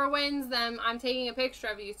rules. Whoever wins them, I'm taking a picture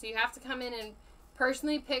of you. So you have to come in and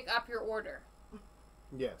personally pick up your order.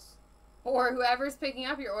 Yes. Or whoever's picking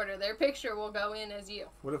up your order, their picture will go in as you.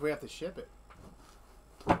 What if we have to ship it?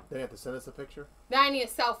 They have to send us a picture? Then I need a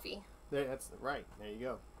selfie. That's right. There you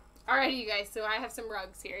go. Alrighty, you guys. So I have some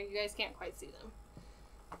rugs here. You guys can't quite see them.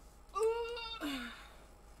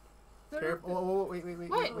 Careful. Oh, wait.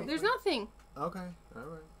 What? There's nothing. Okay. All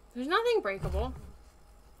right. There's nothing breakable.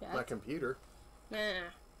 Yeah. My computer. Nah.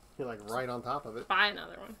 You're like right on top of it. Buy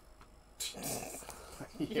another one.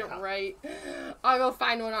 Yeah. You're right. I'll go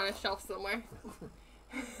find one on a shelf somewhere.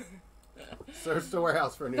 Search the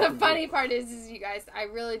warehouse for a new The computer. funny part is you guys, I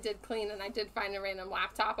really did clean and I did find a random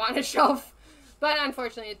laptop on a shelf. But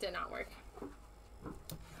unfortunately, it did not work.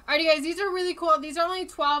 Alrighty, guys. These are really cool. These are only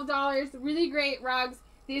 $12. Really great rugs.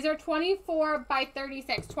 These are 24 by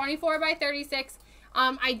 36. 24 by 36.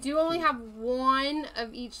 I do only have one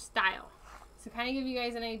of each style. So kind of give you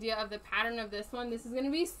guys an idea of the pattern of this one. This is going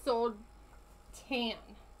to be sold tan.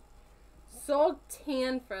 Sold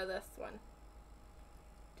tan for this one.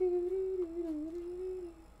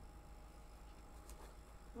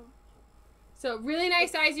 So really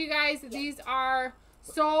nice size, you guys. These are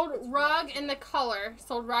sold rug in the color.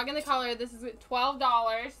 Sold rug in the color. This is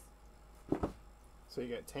 $12. So you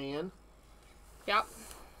got tan. Yep.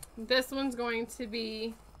 This one's going to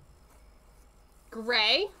be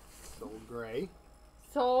gray. Sold gray.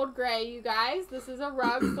 Sold gray, you guys. This is a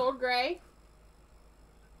rug, sold gray.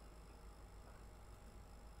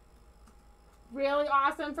 Really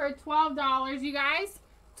awesome for $12, you guys.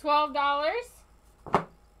 $12.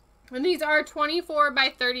 And these are 24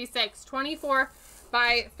 by 36. 24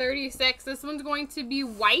 by 36. This one's going to be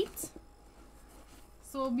white.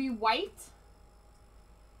 So it'll be white.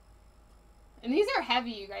 And these are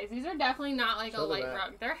heavy, you guys. These are definitely not like a light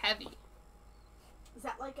rug. They're heavy. Is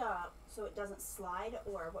that like so it doesn't slide,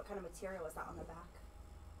 or what kind of material is that on the back?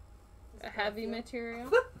 A heavy material.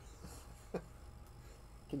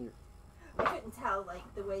 Can you? I couldn't tell,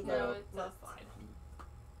 like, the way that No, it it does looked. slide.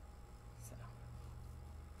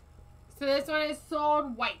 So this one is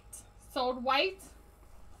sold white. Sold white.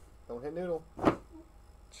 Don't hit noodle.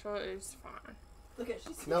 Choice fine. Look at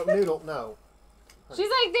she's No, noodle. No. She's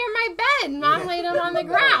like, they're my bed. Mom laid them on the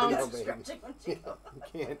ground. No, baby. stretching when she Yeah,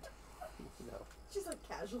 you can't. No. She's like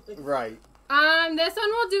casually. Right. This one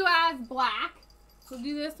we'll do as black. We'll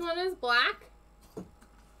do this one as black.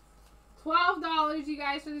 $12, you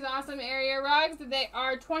guys, for these awesome area rugs. They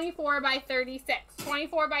are 24 by 36.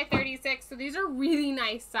 24 by 36. So these are really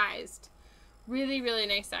nice sized. Really, really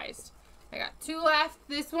nice sized. I got two left.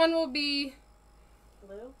 This one will be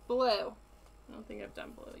Blue? blue. I don't think I've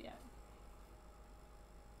done blue yet.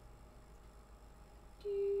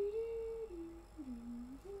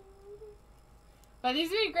 But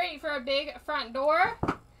these would be great for a big front door.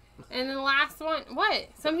 And then the last one, what?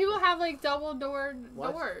 Some people have like double doors.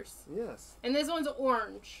 Yes. And this one's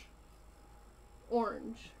orange.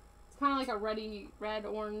 Orange. It's kind of like a red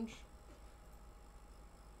orange.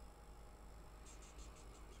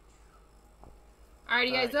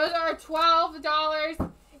 Alrighty, guys. Those are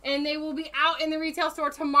 $12. And they will be out in the retail store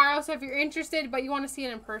tomorrow. So if you're interested, but you want to see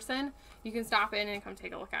it in person, you can stop in and come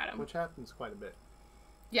take a look at them. Which happens quite a bit.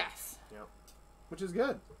 Yes. Yep. Which is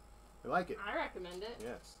good. I like it. I recommend it.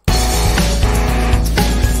 Yes.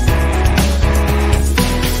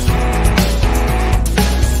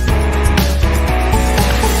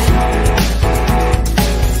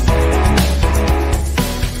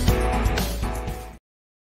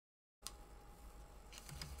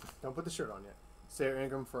 Don't put the shirt on yet. Sarah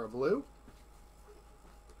Ingram for a blue.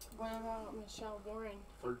 What about Michelle Warren?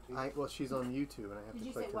 13. Well, she's on YouTube, and I have Did to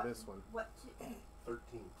you click say to what? this one. What? 13.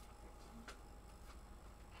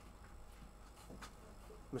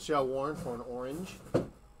 Michelle Warren for an orange. Ben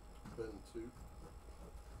 2.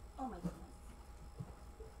 Oh my goodness.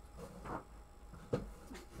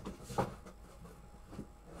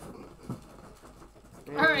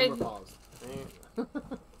 And All right. we're paused. And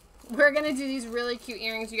We're we're going to do these really cute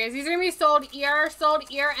earrings, you guys. These are going to be sold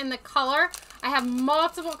ear, and the color. I have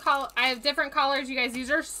multiple color. I have different colors, you guys.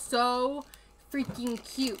 These are so freaking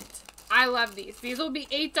cute. I love these. These will be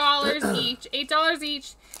 $8 each. $8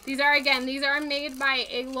 each. These are made by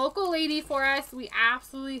a local lady for us. We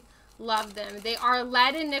absolutely love them. They are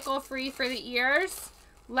lead and nickel free for the ears.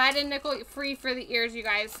 Lead and nickel free for the ears, you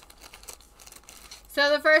guys.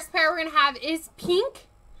 So the first pair we're going to have is pink.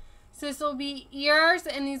 So this will be ears,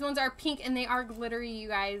 and these ones are pink, and they are glittery, you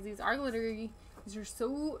guys. These are glittery. These are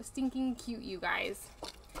so stinking cute, you guys.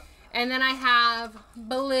 And then I have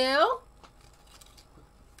blue.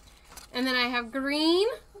 And then I have green.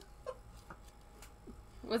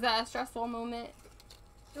 Was that a stressful moment?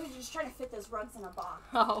 I was just trying to fit those rugs in a box.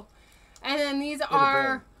 Oh. And then these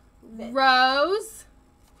are rose.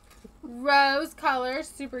 Rose colors.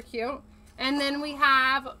 Super cute. And then we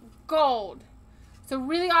have gold. So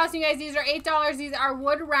really awesome, you guys. These are $8. These are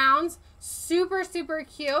wood rounds. Super, super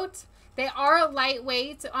cute. They are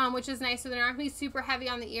lightweight, which is nice. So they're not going to be super heavy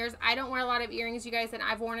on the ears. I don't wear a lot of earrings, you guys, and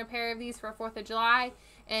I've worn a pair of these for 4th of July.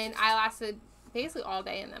 And I lasted basically all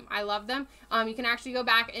day in them. I love them. You can actually go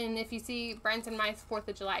back, and if you see Brent and my 4th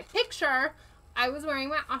of July picture, I was wearing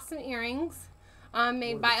my awesome earrings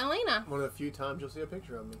made by Elena. One of the few times you'll see a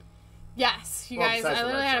picture of me. Yes, you guys. I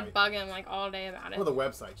literally had to bug him like all day about it. One of the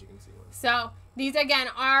websites you can see one. So these again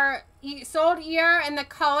are sold ear and the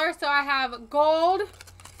color. So I have gold,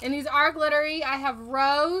 and these are glittery. I have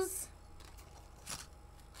rose,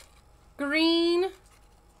 green,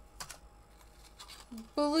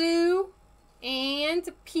 blue, and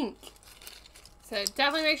pink. So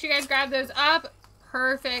definitely make sure you guys grab those up.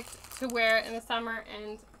 Perfect to wear in the summer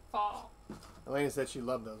and fall. Elena said she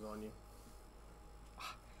loved those on you.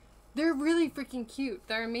 They're really freaking cute.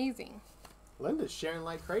 They're amazing. Linda's sharing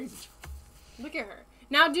like crazy. Look at her.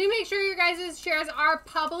 Now, do make sure your guys' shares are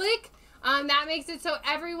public. That makes it so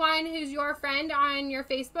everyone who's your friend on your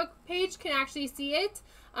Facebook page can actually see it.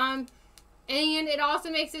 And it also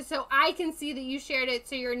makes it so I can see that you shared it,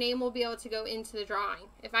 so your name will be able to go into the drawing.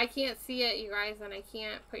 If I can't see it, you guys, then I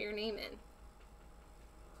can't put your name in.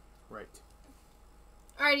 Right.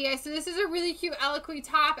 Alrighty, guys. So this is a really cute Eloquii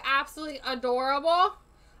top. Absolutely adorable.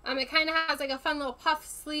 It kind of has like a fun little puff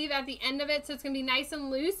sleeve at the end of it, so it's going to be nice and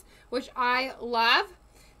loose, which I love.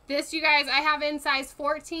 This, you guys, I have in size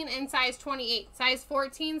 14 and size 28. Size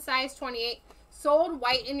 14, size 28. Sold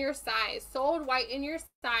white in your size. Sold white in your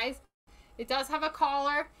size. It does have a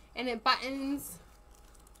collar, and it buttons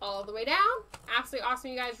all the way down. Absolutely awesome,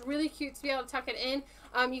 you guys. Really cute to be able to tuck it in.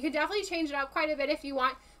 You could definitely change it up quite a bit if you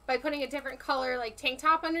want, by putting a different color like tank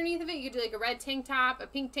top underneath of it. You could do like a red tank top, a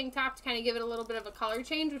pink tank top to kind of give it a little bit of a color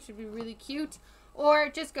change, which would be really cute. Or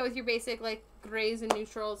just go with your basic like grays and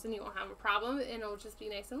neutrals, and you won't have a problem, and it'll just be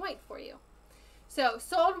nice and white for you. So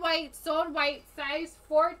sold white, size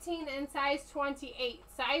 14 and size 28.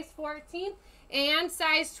 Size 14 and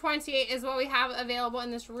size 28 is what we have available in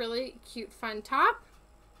this really cute fun top.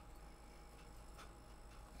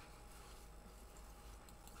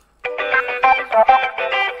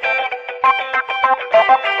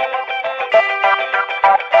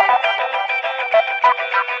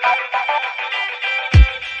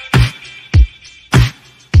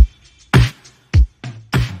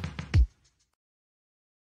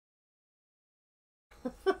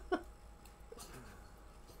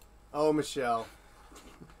 Oh, Michelle.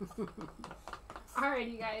 Alright,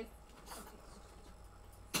 you guys.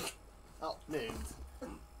 Oh, names.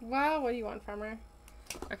 Well, what do you want from her?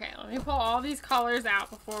 Okay, let me pull all these colors out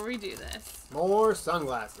before we do this. More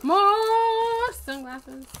sunglasses. More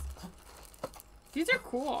sunglasses. These are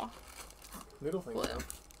cool. Middle finger.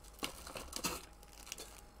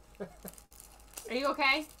 Blue. Are you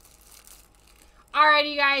okay?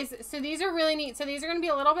 Alrighty, guys. So these are really neat. So these are going to be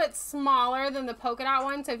a little bit smaller than the polka dot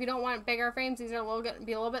one. So if you don't want bigger frames, these are going to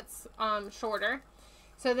be a little bit shorter.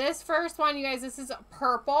 So this first one, you guys, this is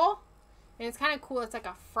purple. And it's kind of cool. It's like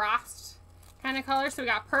a frost kind of color. So we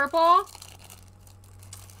got purple.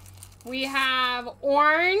 We have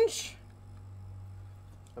orange.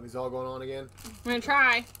 Are these all going on again? I'm going to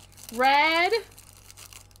try. Red.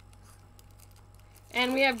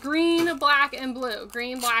 And we have green, black, and blue.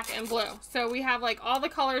 Green, black, and blue. So we have like all the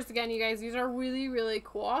colors again, you guys. These are really, really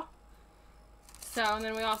cool. So, and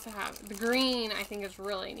then we also have the green, I think is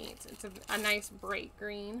really neat. It's a nice bright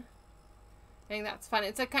green. I think that's fun.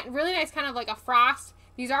 It's a really nice kind of like a frost.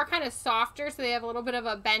 These are kind of softer, so they have a little bit of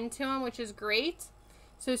a bend to them, which is great.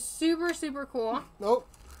 So super, super cool. Nope.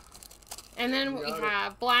 And then we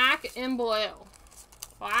have black and blue.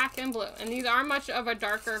 Black and blue. And these are much of a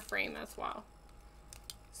darker frame as well.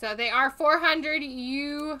 So they are 400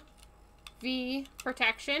 UV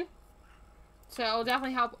protection. So it'll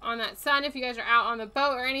definitely help on that sun if you guys are out on the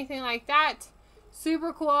boat or anything like that.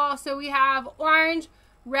 Super cool. So we have orange,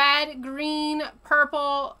 red, green,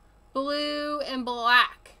 purple, blue, and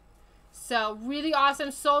black. So really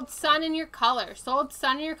awesome. Sold sun in your color. Sold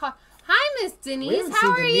sun in your color. Hi, Miss Denise.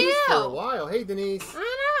 How are you? For a while. Hey, Denise.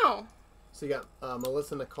 I know. So you got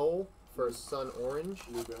Melissa Nicole for sun orange.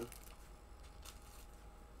 New gun.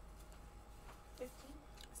 15.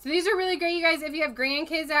 So these are really great, you guys. If you have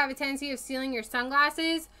grandkids that have a tendency of stealing your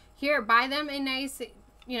sunglasses, here, buy them a nice,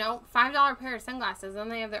 you know, $5 pair of sunglasses. Then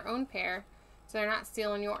they have their own pair, so they're not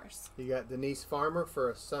stealing yours. You got Denise Farmer for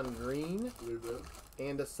a sun green New gun.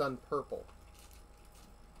 and a sun purple.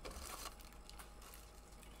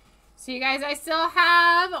 So you guys, I still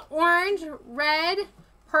have orange, red,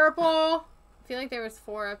 purple. I feel like there was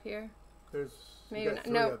 4 up here. There's Maybe not.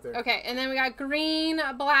 3 No. up there. Okay, and then we got green,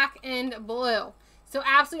 black, and blue. So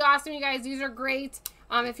absolutely awesome, you guys. These are great.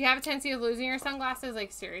 If you have a tendency of losing your sunglasses,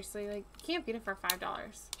 like seriously, like you can't beat it for $5.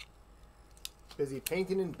 Busy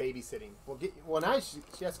painting and babysitting. Well, now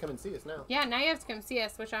she has to come and see us now. Yeah, now you have to come see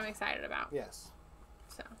us, which I'm excited about. Yes.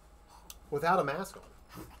 So. Without a mask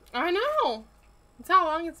on. I know. That's how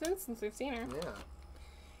long it's been since we've seen her. Yeah.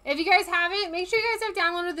 If you guys haven't, make sure you guys have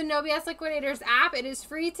downloaded the No BS Liquidators app. It is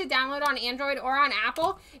free to download on Android or on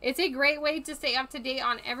Apple. It's a great way to stay up to date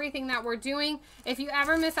on everything that we're doing. If you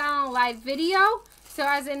ever miss out on a live video, so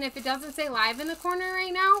as in if it doesn't say live in the corner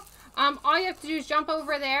right now, all you have to do is jump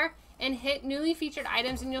over there and hit newly featured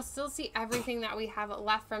items, and you'll still see everything that we have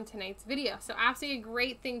left from tonight's video. So absolutely a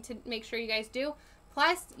great thing to make sure you guys do.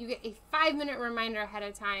 Plus, you get a 5-minute reminder ahead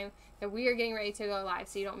of time that we are getting ready to go live,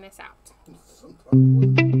 so you don't miss out.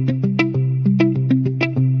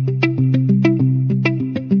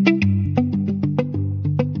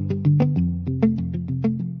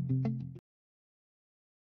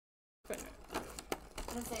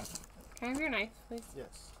 That's it. Can I have your knife, please?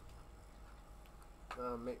 Yes.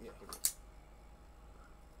 Maybe. Yeah, here.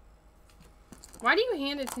 Why do you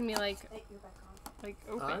hand it to me like Hey, you're back on.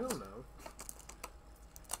 open? I don't know.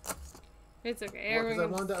 It's okay. Well, because I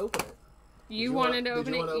Everyone- wanted to open it. you wanted to did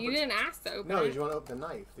open you it. wanna You open- didn't ask to open No, it. did you want to open the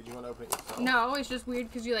knife? Did you want to open it yourself? No, it's just weird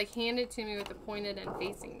because you like hand it to me with it pointed and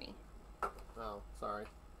facing me. Oh, sorry.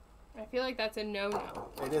 I feel like that's a no-no.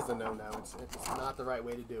 It is a no-no. It's not the right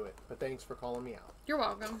way to do it. But thanks for calling me out. You're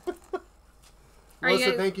welcome. Are you Melissa,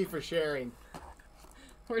 guys- thank you for sharing.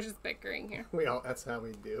 We're just bickering here. That's how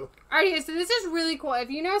we do. Alright, so this is really cool. If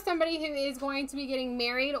you know somebody who is going to be getting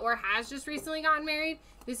married or has just recently gotten married,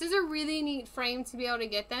 this is a really neat frame to be able to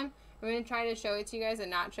get them. I'm going to try to show it to you guys and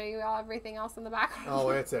not show you all everything else in the background. Oh,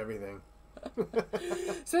 it's everything.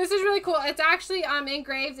 So this is really cool. It's actually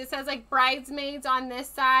engraved. It says like bridesmaids on this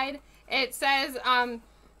side. It says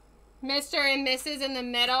Mr. and Mrs. in the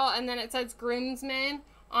middle, and then it says groomsmen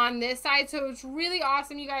on this side. So it's really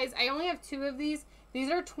awesome, you guys. I only have 2 of these. These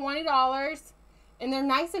are $20, and they're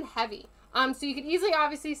nice and heavy. So you could easily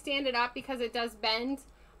obviously stand it up because it does bend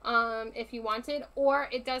if you wanted, or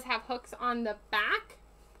it does have hooks on the back.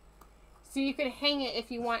 So you could hang it if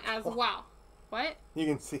you want as well. What? You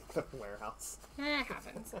can see the warehouse. It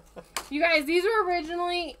happens. You guys, these were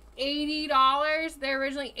originally $80. They're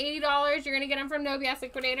originally $80. You're going to get them from No BS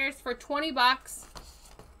Liquidators for $20.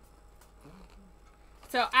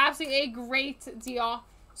 So absolutely a great deal.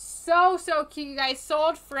 So cute, you guys.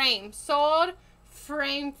 Sold frame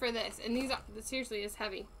for this, and these are seriously is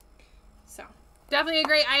heavy. So definitely a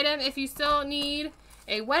great item if you still need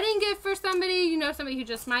a wedding gift for somebody, you know, somebody who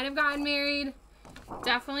just might have gotten married.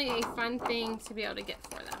 Definitely a fun thing to be able to get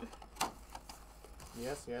for them.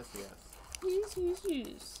 Yes. Yes. So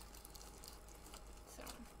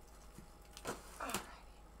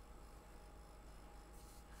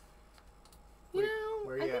you know,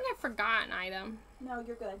 where I you think at? I forgot an item. No,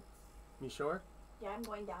 you're good. You sure? Yeah, I'm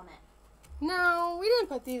going down it. No, we didn't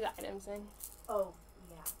put these items in. Oh,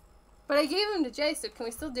 yeah. But I gave them to Jay, so can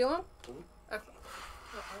we still do them? Mhm. Okay.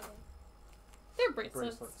 What are they? They're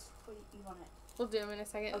bracelets. Oh, you want it? We'll do them in a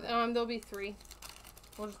second. Okay. There'll be 3.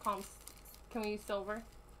 We'll just call them. Can we use silver?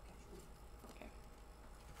 Okay.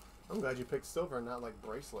 I'm glad you picked silver and not like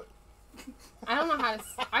bracelet. I don't know how to.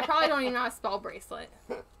 I probably don't even know how to spell bracelet.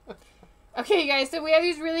 Okay, you guys. So we have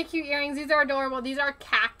these really cute earrings. These are adorable. These are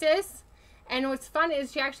cactus. And what's fun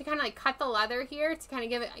is she actually kind of like cut the leather here to kind of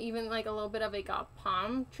give it even like a little bit of like a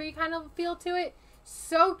palm tree kind of feel to it.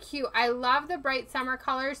 So cute. I love the bright summer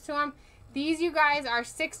colors to them. These, you guys, are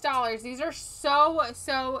 $6. These are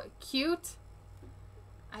so cute.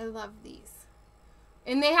 I love these.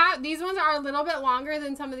 And these ones are a little bit longer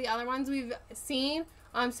than some of the other ones we've seen.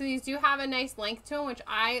 So these do have a nice length to them, which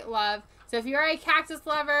I love. So if you're a cactus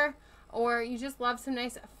lover, or you just love some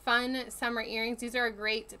nice fun summer earrings, these are a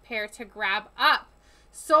great pair to grab up.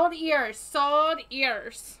 Sold ears, sold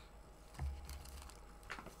ears.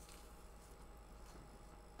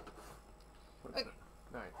 Okay.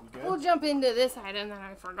 All right, you good? We'll jump into this item that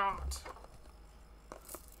I forgot.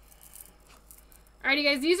 Alrighty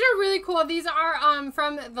guys, these are really cool. These are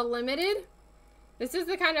from the Limited. This is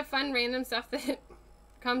the kind of fun random stuff that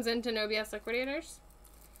comes into No BS Liquidators.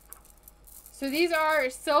 So these are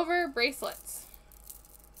silver bracelets.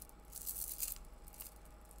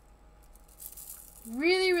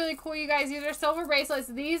 Really, really cool, you guys. These are silver bracelets.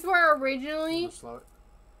 These were originally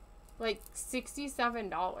like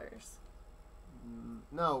 $67.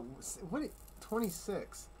 No, what?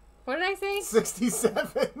 26. What did I say?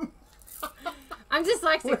 67. I'm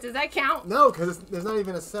dyslexic. Does that count? No, because there's not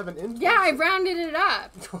even a 7 in. Yeah, I rounded it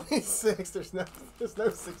up. 26. There's no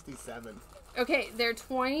 67. Okay, they're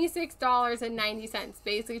 $26.90.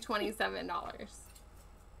 Basically $27.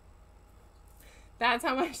 That's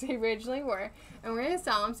how much they originally were. And we're going to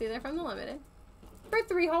sell them. See, they're from the Limited. For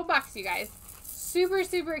 $3 whole bucks, you guys. Super,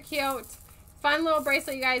 super cute. Fun little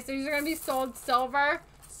bracelet, you guys. These are going to be sold silver.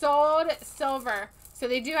 Sold silver. So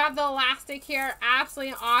they do have the elastic here.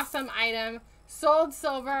 Absolutely awesome item. Sold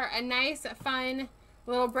silver. A nice, fun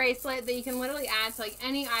little bracelet that you can literally add to like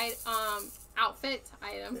any outfit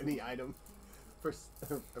item. Any item. For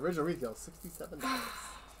original retail, $67.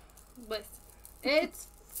 Listen, it's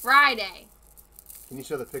Friday. Can you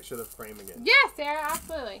show the picture of the frame again? Yes, Sarah,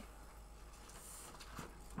 absolutely.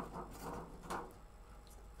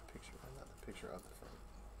 Picture, not the picture of the frame.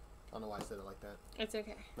 I don't know why I said it like that. It's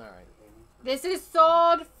okay. All right. This is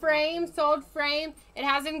sold frame, sold frame. It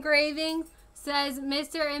has engravings. Says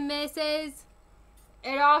Mr. and Mrs.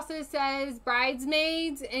 It also says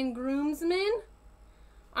bridesmaids and groomsmen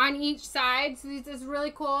on each side. So this is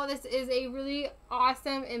really cool. This is a really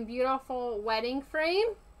awesome and beautiful wedding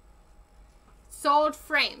frame. Sold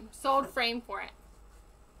frame. Sold frame for it.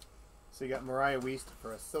 So you got Mariah Weist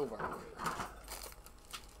for a silver.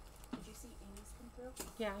 Did you see Amy's come through?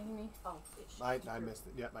 Yeah, Amy. Oh, it should I be through. missed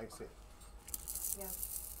it. Yep, I see it. Yeah.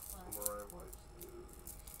 Mariah White.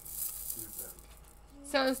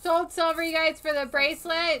 So sold silver, you guys, for the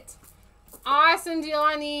bracelet. Awesome deal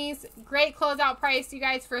on these. Great closeout price, you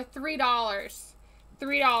guys, for $3.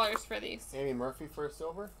 $3 for these. Amy Murphy for a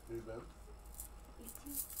silver. Do them.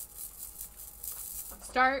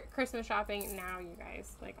 Start Christmas shopping now, you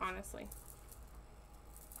guys. Like, honestly.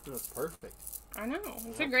 That's perfect. I know.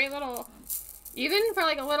 It's a great little... Even for,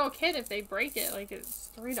 like, a little kid, if they break it, like, it's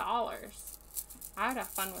 $3. I would have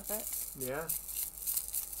fun with it. Yeah.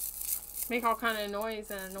 Make all kind of noise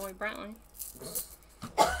and annoy Brentley.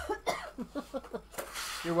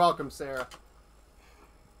 You're welcome, Sarah.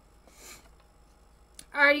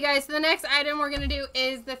 Alrighty, guys. So the next item we're going to do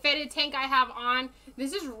is the fitted tank I have on.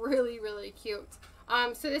 This is really, really cute.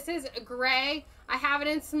 So this is gray. I have it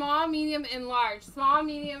in small, medium, and large. Small,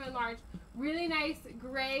 medium, and large. Really nice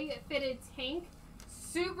gray fitted tank.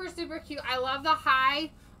 Super, super cute. I love the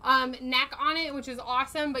high neck on it, which is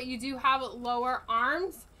awesome. But you do have lower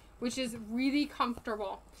arms, which is really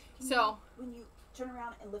comfortable. So when you turn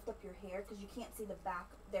around and lift up your hair, because you can't see the back.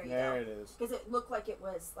 There you go. There it is. Because it looked like it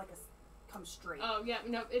was like a come straight. oh yeah,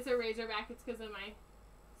 no, it's a razorback. It's because of my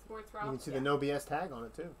sports bra. You can see the No BS tag on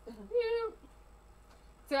it too. Yeah.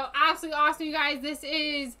 So absolutely awesome, you guys. This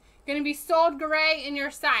is going to be sold gray in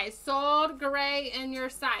your size. Sold gray in your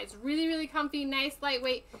size. Really, really comfy, nice,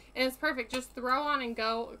 lightweight, and it's perfect. Just throw on and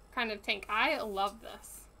go kind of tank. I love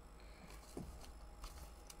this.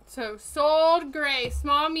 So sold gray,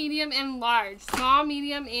 small, medium, and large. Small,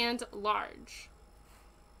 medium, and large.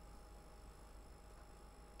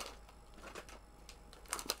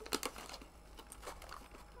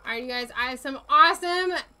 Alright, you guys, I have some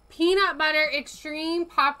awesome peanut butter extreme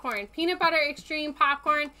popcorn. Peanut butter extreme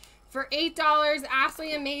popcorn for $8.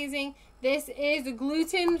 Absolutely amazing. This is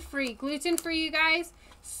gluten-free. Gluten-free, you guys.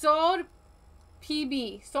 Sold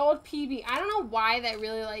PB. Sold PB. I don't know why that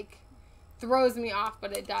really, like, throws me off,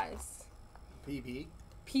 but it does. PB.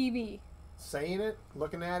 PB. Saying it,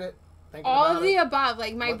 looking at it, thinking All about of the it. above.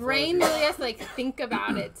 Like, my What brain throws you really has to, like, think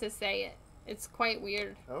about it to say it. It's quite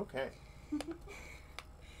weird. Okay.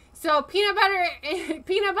 So peanut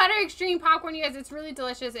butter extreme popcorn, you guys, it's really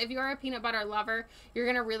delicious. If you are a peanut butter lover, you're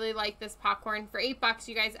gonna really like this popcorn. For $8,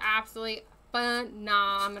 you guys, absolutely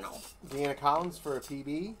phenomenal. Deanna Collins for a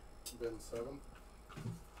PB. Ben 7.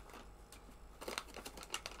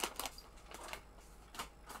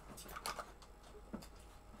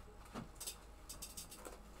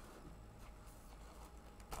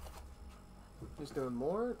 Just doing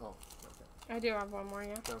more. Oh, okay. I do have one more,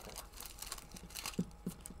 yeah. Okay.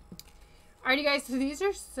 Alrighty, guys. So these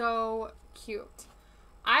are so cute.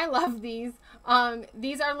 I love these.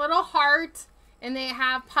 These are little hearts, and they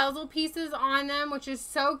have puzzle pieces on them, which is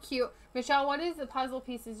so cute. Michelle, what does the puzzle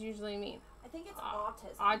pieces usually mean? I think it's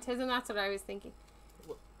autism. Autism. That's what I was thinking.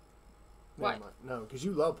 What? No, because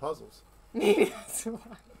you love puzzles. Maybe that's why.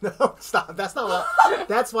 No, stop. That's not what.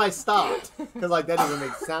 That's why I stopped. Because like that doesn't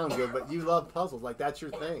make sound good. But you love puzzles. Like that's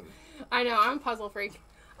your thing. I know. I'm a puzzle freak.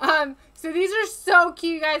 So these are so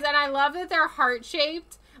cute, guys, and I love that they're heart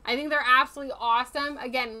shaped. I think they're absolutely awesome.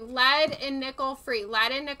 Again, lead and nickel free.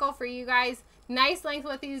 Lead and nickel free, you guys. Nice length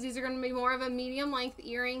with these. These are going to be more of a medium length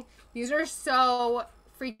earring. These are so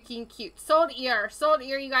freaking cute. Sold ear,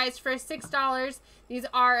 you guys, for $6. These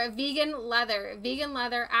are vegan leather. Vegan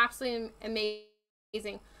leather, absolutely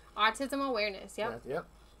amazing. Autism awareness. Yep. Yeah, yep.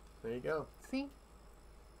 There you go. See?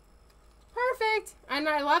 Perfect. And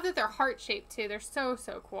I love that they're heart shaped too. They're so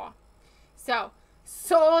cool. So,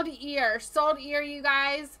 sold ear, you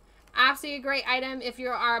guys. Absolutely a great item if you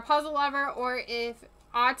are a puzzle lover, or if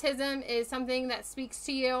autism is something that speaks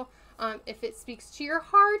to you. If it speaks to your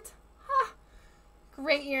heart,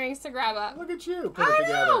 great earrings to grab up. Look at you. Put it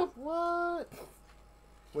together. Know. What?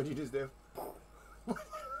 What'd you just do?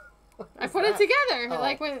 I put it together. Oh.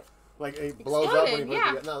 Like when it blows up when you put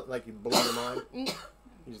yeah. it together. No, like you blow your mind. You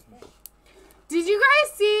just... Did you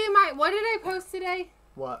guys see what did I post today?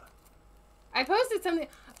 What? I posted something.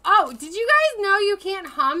 Oh, did you guys know you can't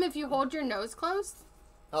hum if you hold your nose closed?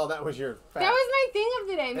 Oh, that was your fact. That was my thing of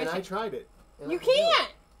the day. And I tried it. You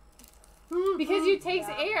can't. Because you taste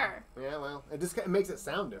air. Yeah, well, it just makes it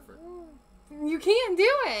sound different. You can't do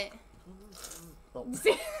it. Oh.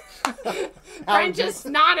 Brent just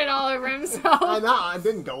snotted all over himself. I know, I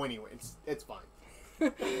didn't go anywhere. It's fine.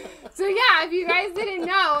 So yeah, if you guys didn't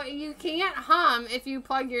know, you can't hum if you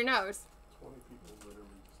plug your nose. 20 people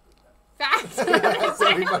literally just did that. Fact. Yes,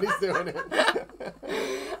 everybody's doing it.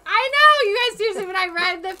 I know, you guys seriously, when I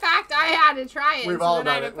read the fact, I had to try it. We've so all then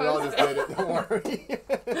done I it. We all posted just did it. Don't worry.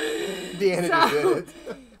 Deanna just did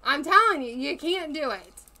it. I'm telling you, you can't do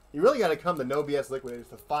it. You really got to come to No BS Liquidators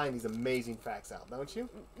to find these amazing facts out, don't you?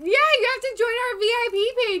 Yeah, you have to join our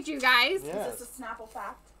VIP page, you guys. Yes. Is this a Snapple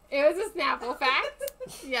fact? It was a Snapple fact.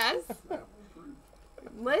 Yes.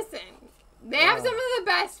 Listen, they have some of the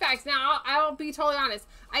best facts. Now, I'll be totally honest.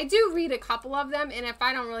 I do read a couple of them, and if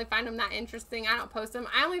I don't really find them that interesting, I don't post them.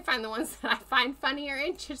 I only find the ones that I find funny or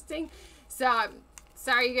interesting. So,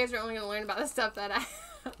 sorry, you guys are only going to learn about the stuff that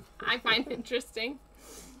I find interesting.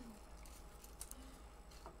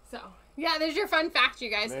 So, yeah, there's your fun fact.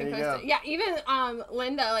 You guys can post it. Yeah, even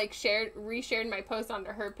Linda reshared my post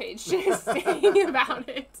onto her page just saying about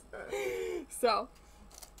it. So,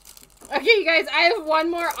 okay, you guys, I have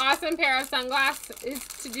one more awesome pair of sunglasses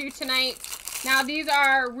to do tonight. Now, these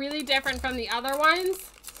are really different from the other ones.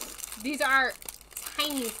 These are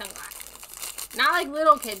tiny sunglasses, not like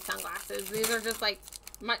little kid sunglasses. These are just like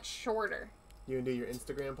much shorter. You can do your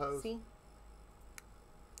Instagram pose. See.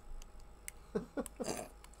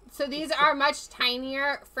 So these are much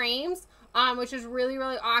tinier frames, which is really,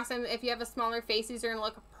 really awesome. If you have a smaller face, these are going to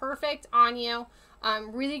look perfect on you.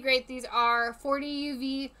 Really great. These are 400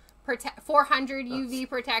 UV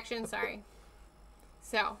protection. Sorry.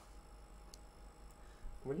 So.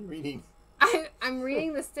 What are you reading? I'm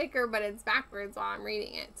reading the sticker, but it's backwards while I'm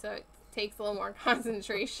reading it. So it takes a little more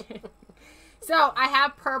concentration. So I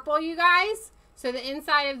have purple, you guys. So the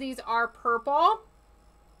inside of these are purple.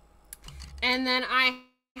 And then I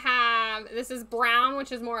have, this is brown, which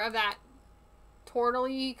is more of that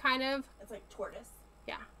tortily kind of. It's like tortoise.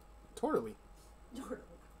 Yeah. Tortily.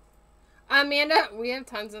 Amanda, we have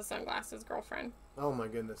tons of sunglasses, girlfriend. Oh my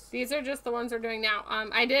goodness. These are just the ones we're doing now.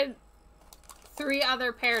 I did 3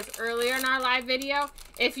 other pairs earlier in our live video.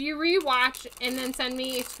 If you rewatch and then send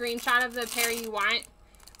me a screenshot of the pair you want,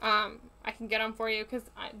 I can get them for you because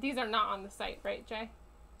these are not on the site, right, Jay?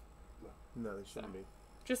 No, they shouldn't be.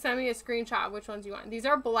 Just send me a screenshot of which ones you want. These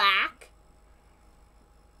are black.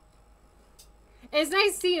 And it's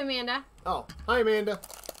nice to see you, Amanda. Oh, hi, Amanda.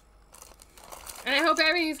 And I hope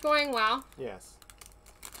everything's going well. Yes.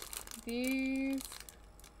 These...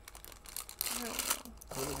 I don't know.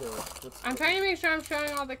 What are we doing? I'm trying to make sure I'm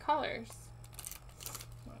showing all the colors.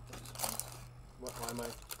 Why am I?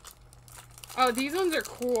 Oh, these ones are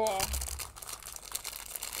cool.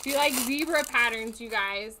 If you like zebra patterns, you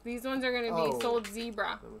guys, these ones are going to be sold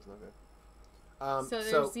zebra. That looks not good. So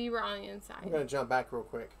there's zebra on the inside. I'm going to jump back real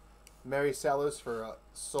quick. Mary Sellers for a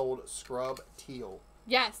sold scrub teal.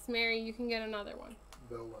 Yes, Mary, you can get another one.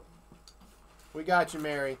 We got you,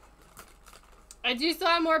 Mary. I do still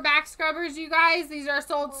have more back scrubbers, you guys. These are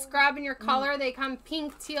sold scrub in your color. They come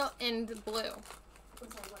pink, teal, and blue.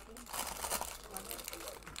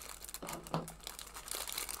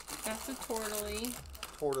 That's a tortally.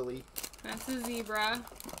 Tortally. That's a zebra.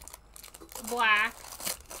 Black.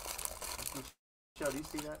 Michelle, do you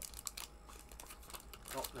see that?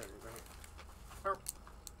 Oh, there it is, right here.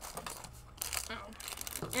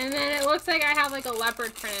 Oh. And then it looks like I have like a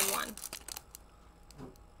leopard printed one.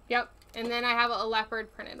 Yep. And then I have a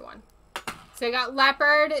leopard printed one. So I got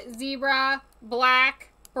leopard, zebra,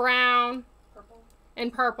 black, brown, Purple.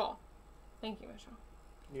 and purple. Thank you, Michelle.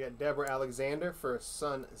 You got Deborah Alexander for a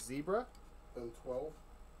sun zebra. And 12.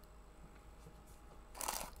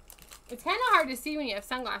 It's kind of hard to see when you have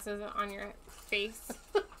sunglasses on your face.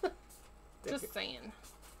 Just saying.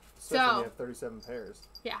 Especially when So- you have 37 pairs.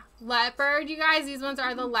 Yeah. Leopard, you guys. These ones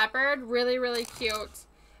are the leopard. Really, really cute.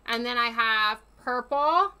 And then I have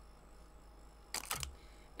purple.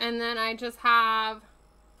 And then I just have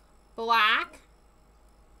black.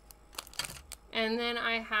 And then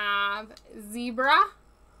I have zebra.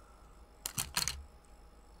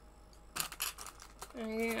 I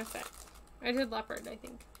think that's it. I did leopard, I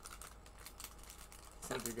think.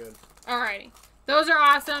 That'd be good. Alrighty. Those are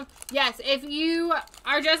awesome. Yes, if you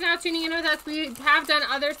are just now tuning in with us, we have done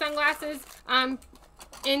other sunglasses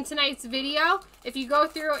in tonight's video. If you go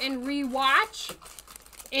through and rewatch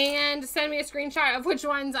and send me a screenshot of which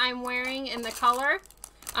ones I'm wearing in the color,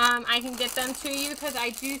 I can get them to you because I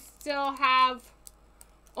do still have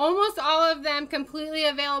almost all of them completely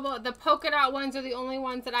available. The polka dot ones are the only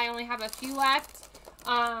ones that I only have a few left.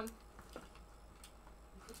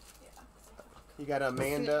 You got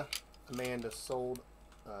Amanda. Amanda sold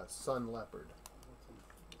sun leopard.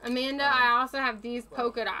 Amanda, I also have these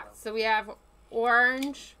polka dots. So we have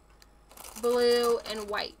orange, blue, and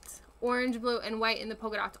white. Orange, blue, and white in the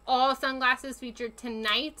polka dots. All sunglasses featured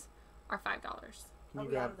tonight are $5. Can Are you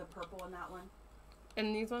we out grab, of the purple in that one?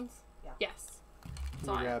 And these ones? Yeah. Yes. That's can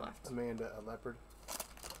all you I have grab left. Amanda a leopard?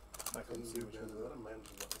 I And couldn't see you which did one. that.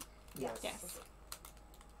 Amanda's one. Yes. Yes.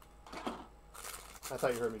 I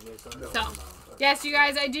thought you heard me, Jason. No, So, no. yes, you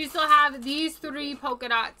guys, I do still have these 3 polka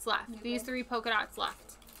dots left. These 3 polka dots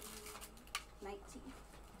left. 19.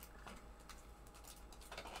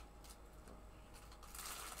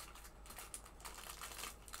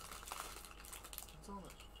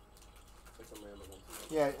 It's Amanda wants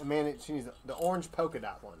to know. Yeah, Amanda, she needs the orange polka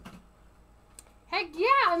dot one. Heck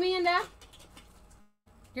yeah, Amanda.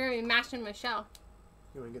 You're going to be mashing Michelle.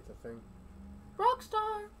 You want to get the thing?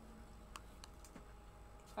 Rockstar.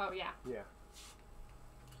 Oh, yeah. Yeah.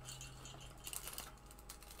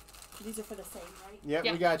 These are for the same, right? Yep,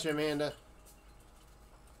 Yeah. we got you, Amanda.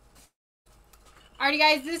 Alrighty,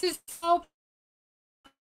 guys, this is so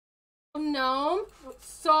gnome.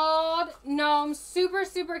 Sold gnome. Super,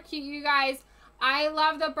 super cute, you guys. I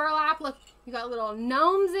love the burlap. Look, you got little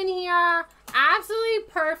gnomes in here. Absolutely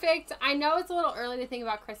perfect. I know it's a little early to think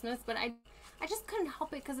about Christmas, but I just couldn't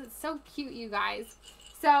help it because it's so cute, you guys.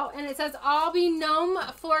 So, and it says, I'll be gnome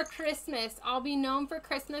for Christmas. I'll be gnome for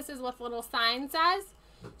Christmas is what the little sign says.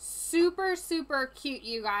 Super, super cute,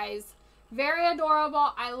 you guys. Very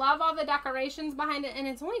adorable. I love all the decorations behind it, and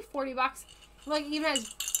it's only 40 bucks. Like, it even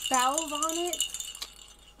has bells on it.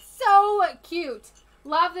 So cute.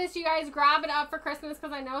 Love this, you guys. Grab it up for Christmas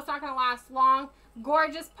because I know it's not going to last long.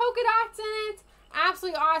 Gorgeous polka dots in it.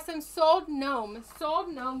 Absolutely awesome. Sold gnome. Sold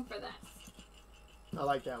gnome for this. I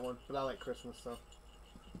like that one, but I like Christmas stuff.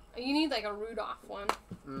 You need like a Rudolph one.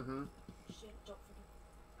 Mm-hmm. Shit, don't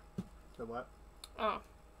forget. The what? Oh,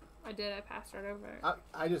 I did. I passed right over it.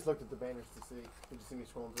 I just looked at the banners to see. Did you see me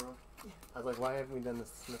scrolling through them? Yeah. I was like, why haven't we done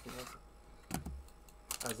this Smith and Wesson?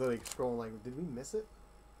 I was literally scrolling like, did we miss it?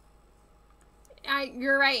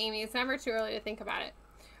 You're right, Amy. It's never too early to think about it.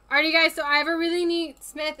 Alrighty, guys. So I have a really neat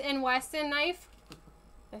Smith and Wesson knife.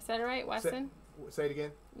 I said it right, Wesson? Say it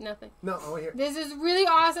again. Nothing. No, I want to hear. This is really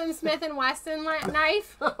awesome Smith and Wesson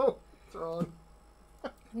knife. No, it's wrong.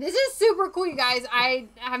 This is super cool, you guys. I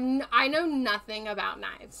know nothing about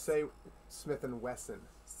knives. Say Smith and Wesson.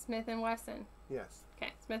 Smith and Wesson. Yes,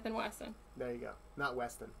 Okay, Smith and Wesson. there you go. Not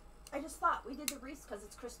Weston. I just thought we did the wreaths because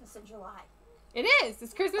it's Christmas in July. It is.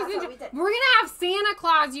 It's Christmas. That's in what we did. We're gonna have Santa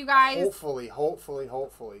Claus, you guys.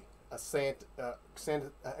 Hopefully, a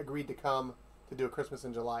Santa agreed to come to do a Christmas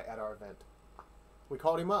in July at our event. We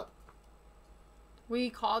called him up. We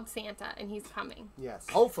called Santa, and he's coming. Yes,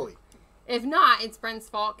 hopefully. If not, it's Brent's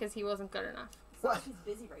fault because he wasn't good enough. It's not like he's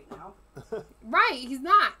busy right now. Right, he's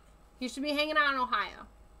not. He should be hanging out in Ohio.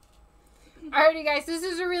 Alrighty, guys, this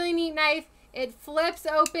is a really neat knife. It flips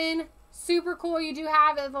open. Super cool. You do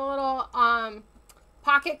have the little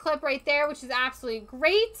pocket clip right there, which is absolutely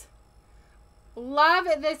great. Love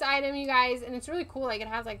this item, you guys. And it's really cool. Like, it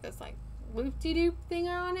has, like, this, like, loop-de-doop thing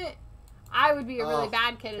on it. I would be a really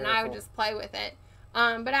bad kid, and I would careful. just play with it.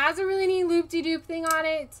 But it has a really neat loop-de-doop thing on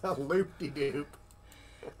it. A loop-de-doop.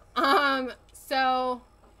 So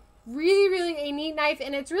really, really a neat knife,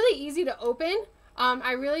 and it's really easy to open.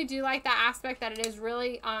 I really do like that aspect that it is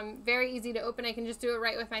really very easy to open. I can just do it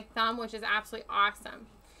right with my thumb, which is absolutely awesome.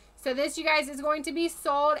 So this, you guys, is going to be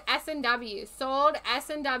sold S&W. Sold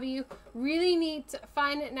S&W. Really neat,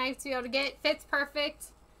 fun knife to be able to get. Fits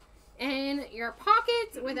perfect in your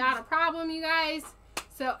pocket without a problem, you guys.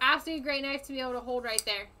 So absolutely great knife to be able to hold right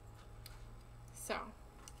there. So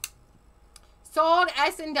sold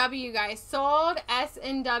S&W, guys. Sold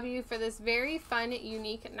S&W for this very fun,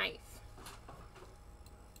 unique knife.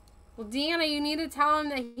 Well, Deanna, you need to tell him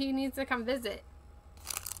that he needs to come visit.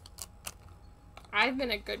 I've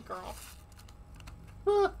been a good girl.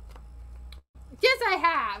 Yes, I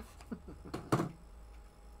have.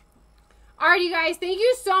 Alright, you guys. Thank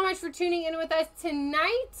you so much for tuning in with us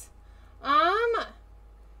tonight.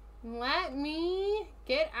 Let me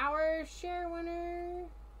get our share winner.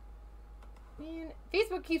 Man,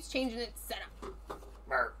 Facebook keeps changing its setup.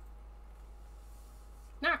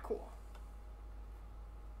 Not cool.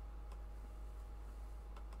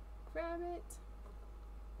 Grab it.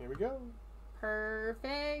 Here we go.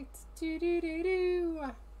 Perfect. Do-do-do-do.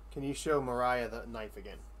 Can you show Mariah the knife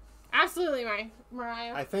again? Absolutely,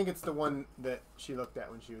 Mariah. I think it's the one that she looked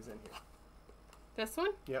at when she was in here. This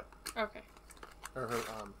one? Yep. Okay. Or her,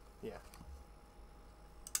 yeah.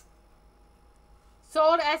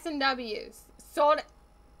 Sold S&Ws. Sold.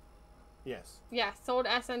 Yes. Yeah, sold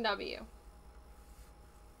S&W.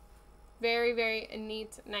 Very, very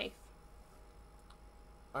neat knife.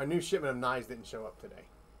 Our new shipment of knives didn't show up today.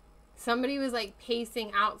 Somebody was like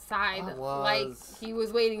pacing outside, like he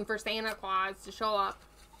was waiting for Santa Claus to show up.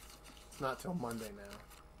 It's not till Monday now.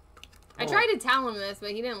 I tried to tell him this, but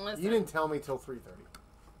he didn't listen. You didn't tell me till 3:30.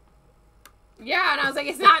 Yeah, and I was like,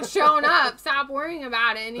 it's not showing up. Stop worrying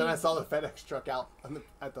about it. And Then I saw the FedEx truck out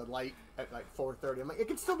at the light at like 4:30. I'm like, it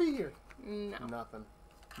could still be here. No. Nothing.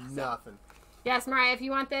 Nothing. Yes, Mariah, if you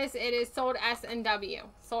want this, it is sold S&W.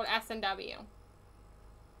 Sold S&W.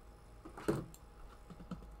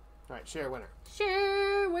 All right, share winner.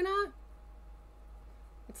 Share winner.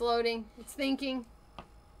 It's loading. It's thinking.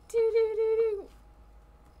 Do-do-do-do.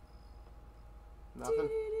 Nothing.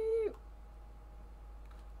 Do-do-do-do.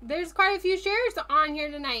 There's quite a few shares on here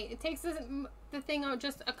tonight. It takes the thing out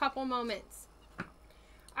just a couple moments.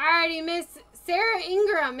 Alrighty, Miss Sarah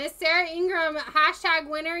Ingram. Miss Sarah Ingram, hashtag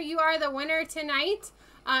winner. You are the winner tonight.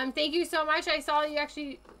 Thank you so much. I saw you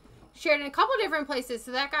actually shared in a couple different places,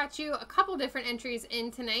 so that got you a couple different entries in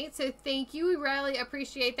tonight. So thank you. We really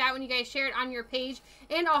appreciate that when you guys share it on your page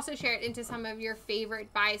and also share it into some of your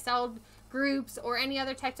favorite buy sell groups or any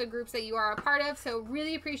other types of groups that you are a part of. So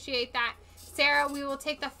really appreciate that. Sarah, we will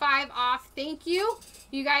take the 5 off. Thank you.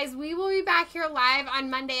 You guys, we will be back here live on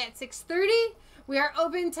Monday at 6:30. We are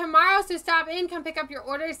open tomorrow, so stop in, come pick up your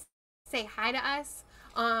orders, say hi to us.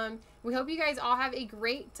 We hope you guys all have a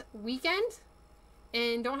great weekend.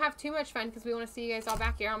 And don't have too much fun because we want to see you guys all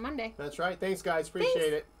back here on Monday. That's right. Thanks, guys.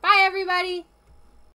 Appreciate it. Bye, everybody.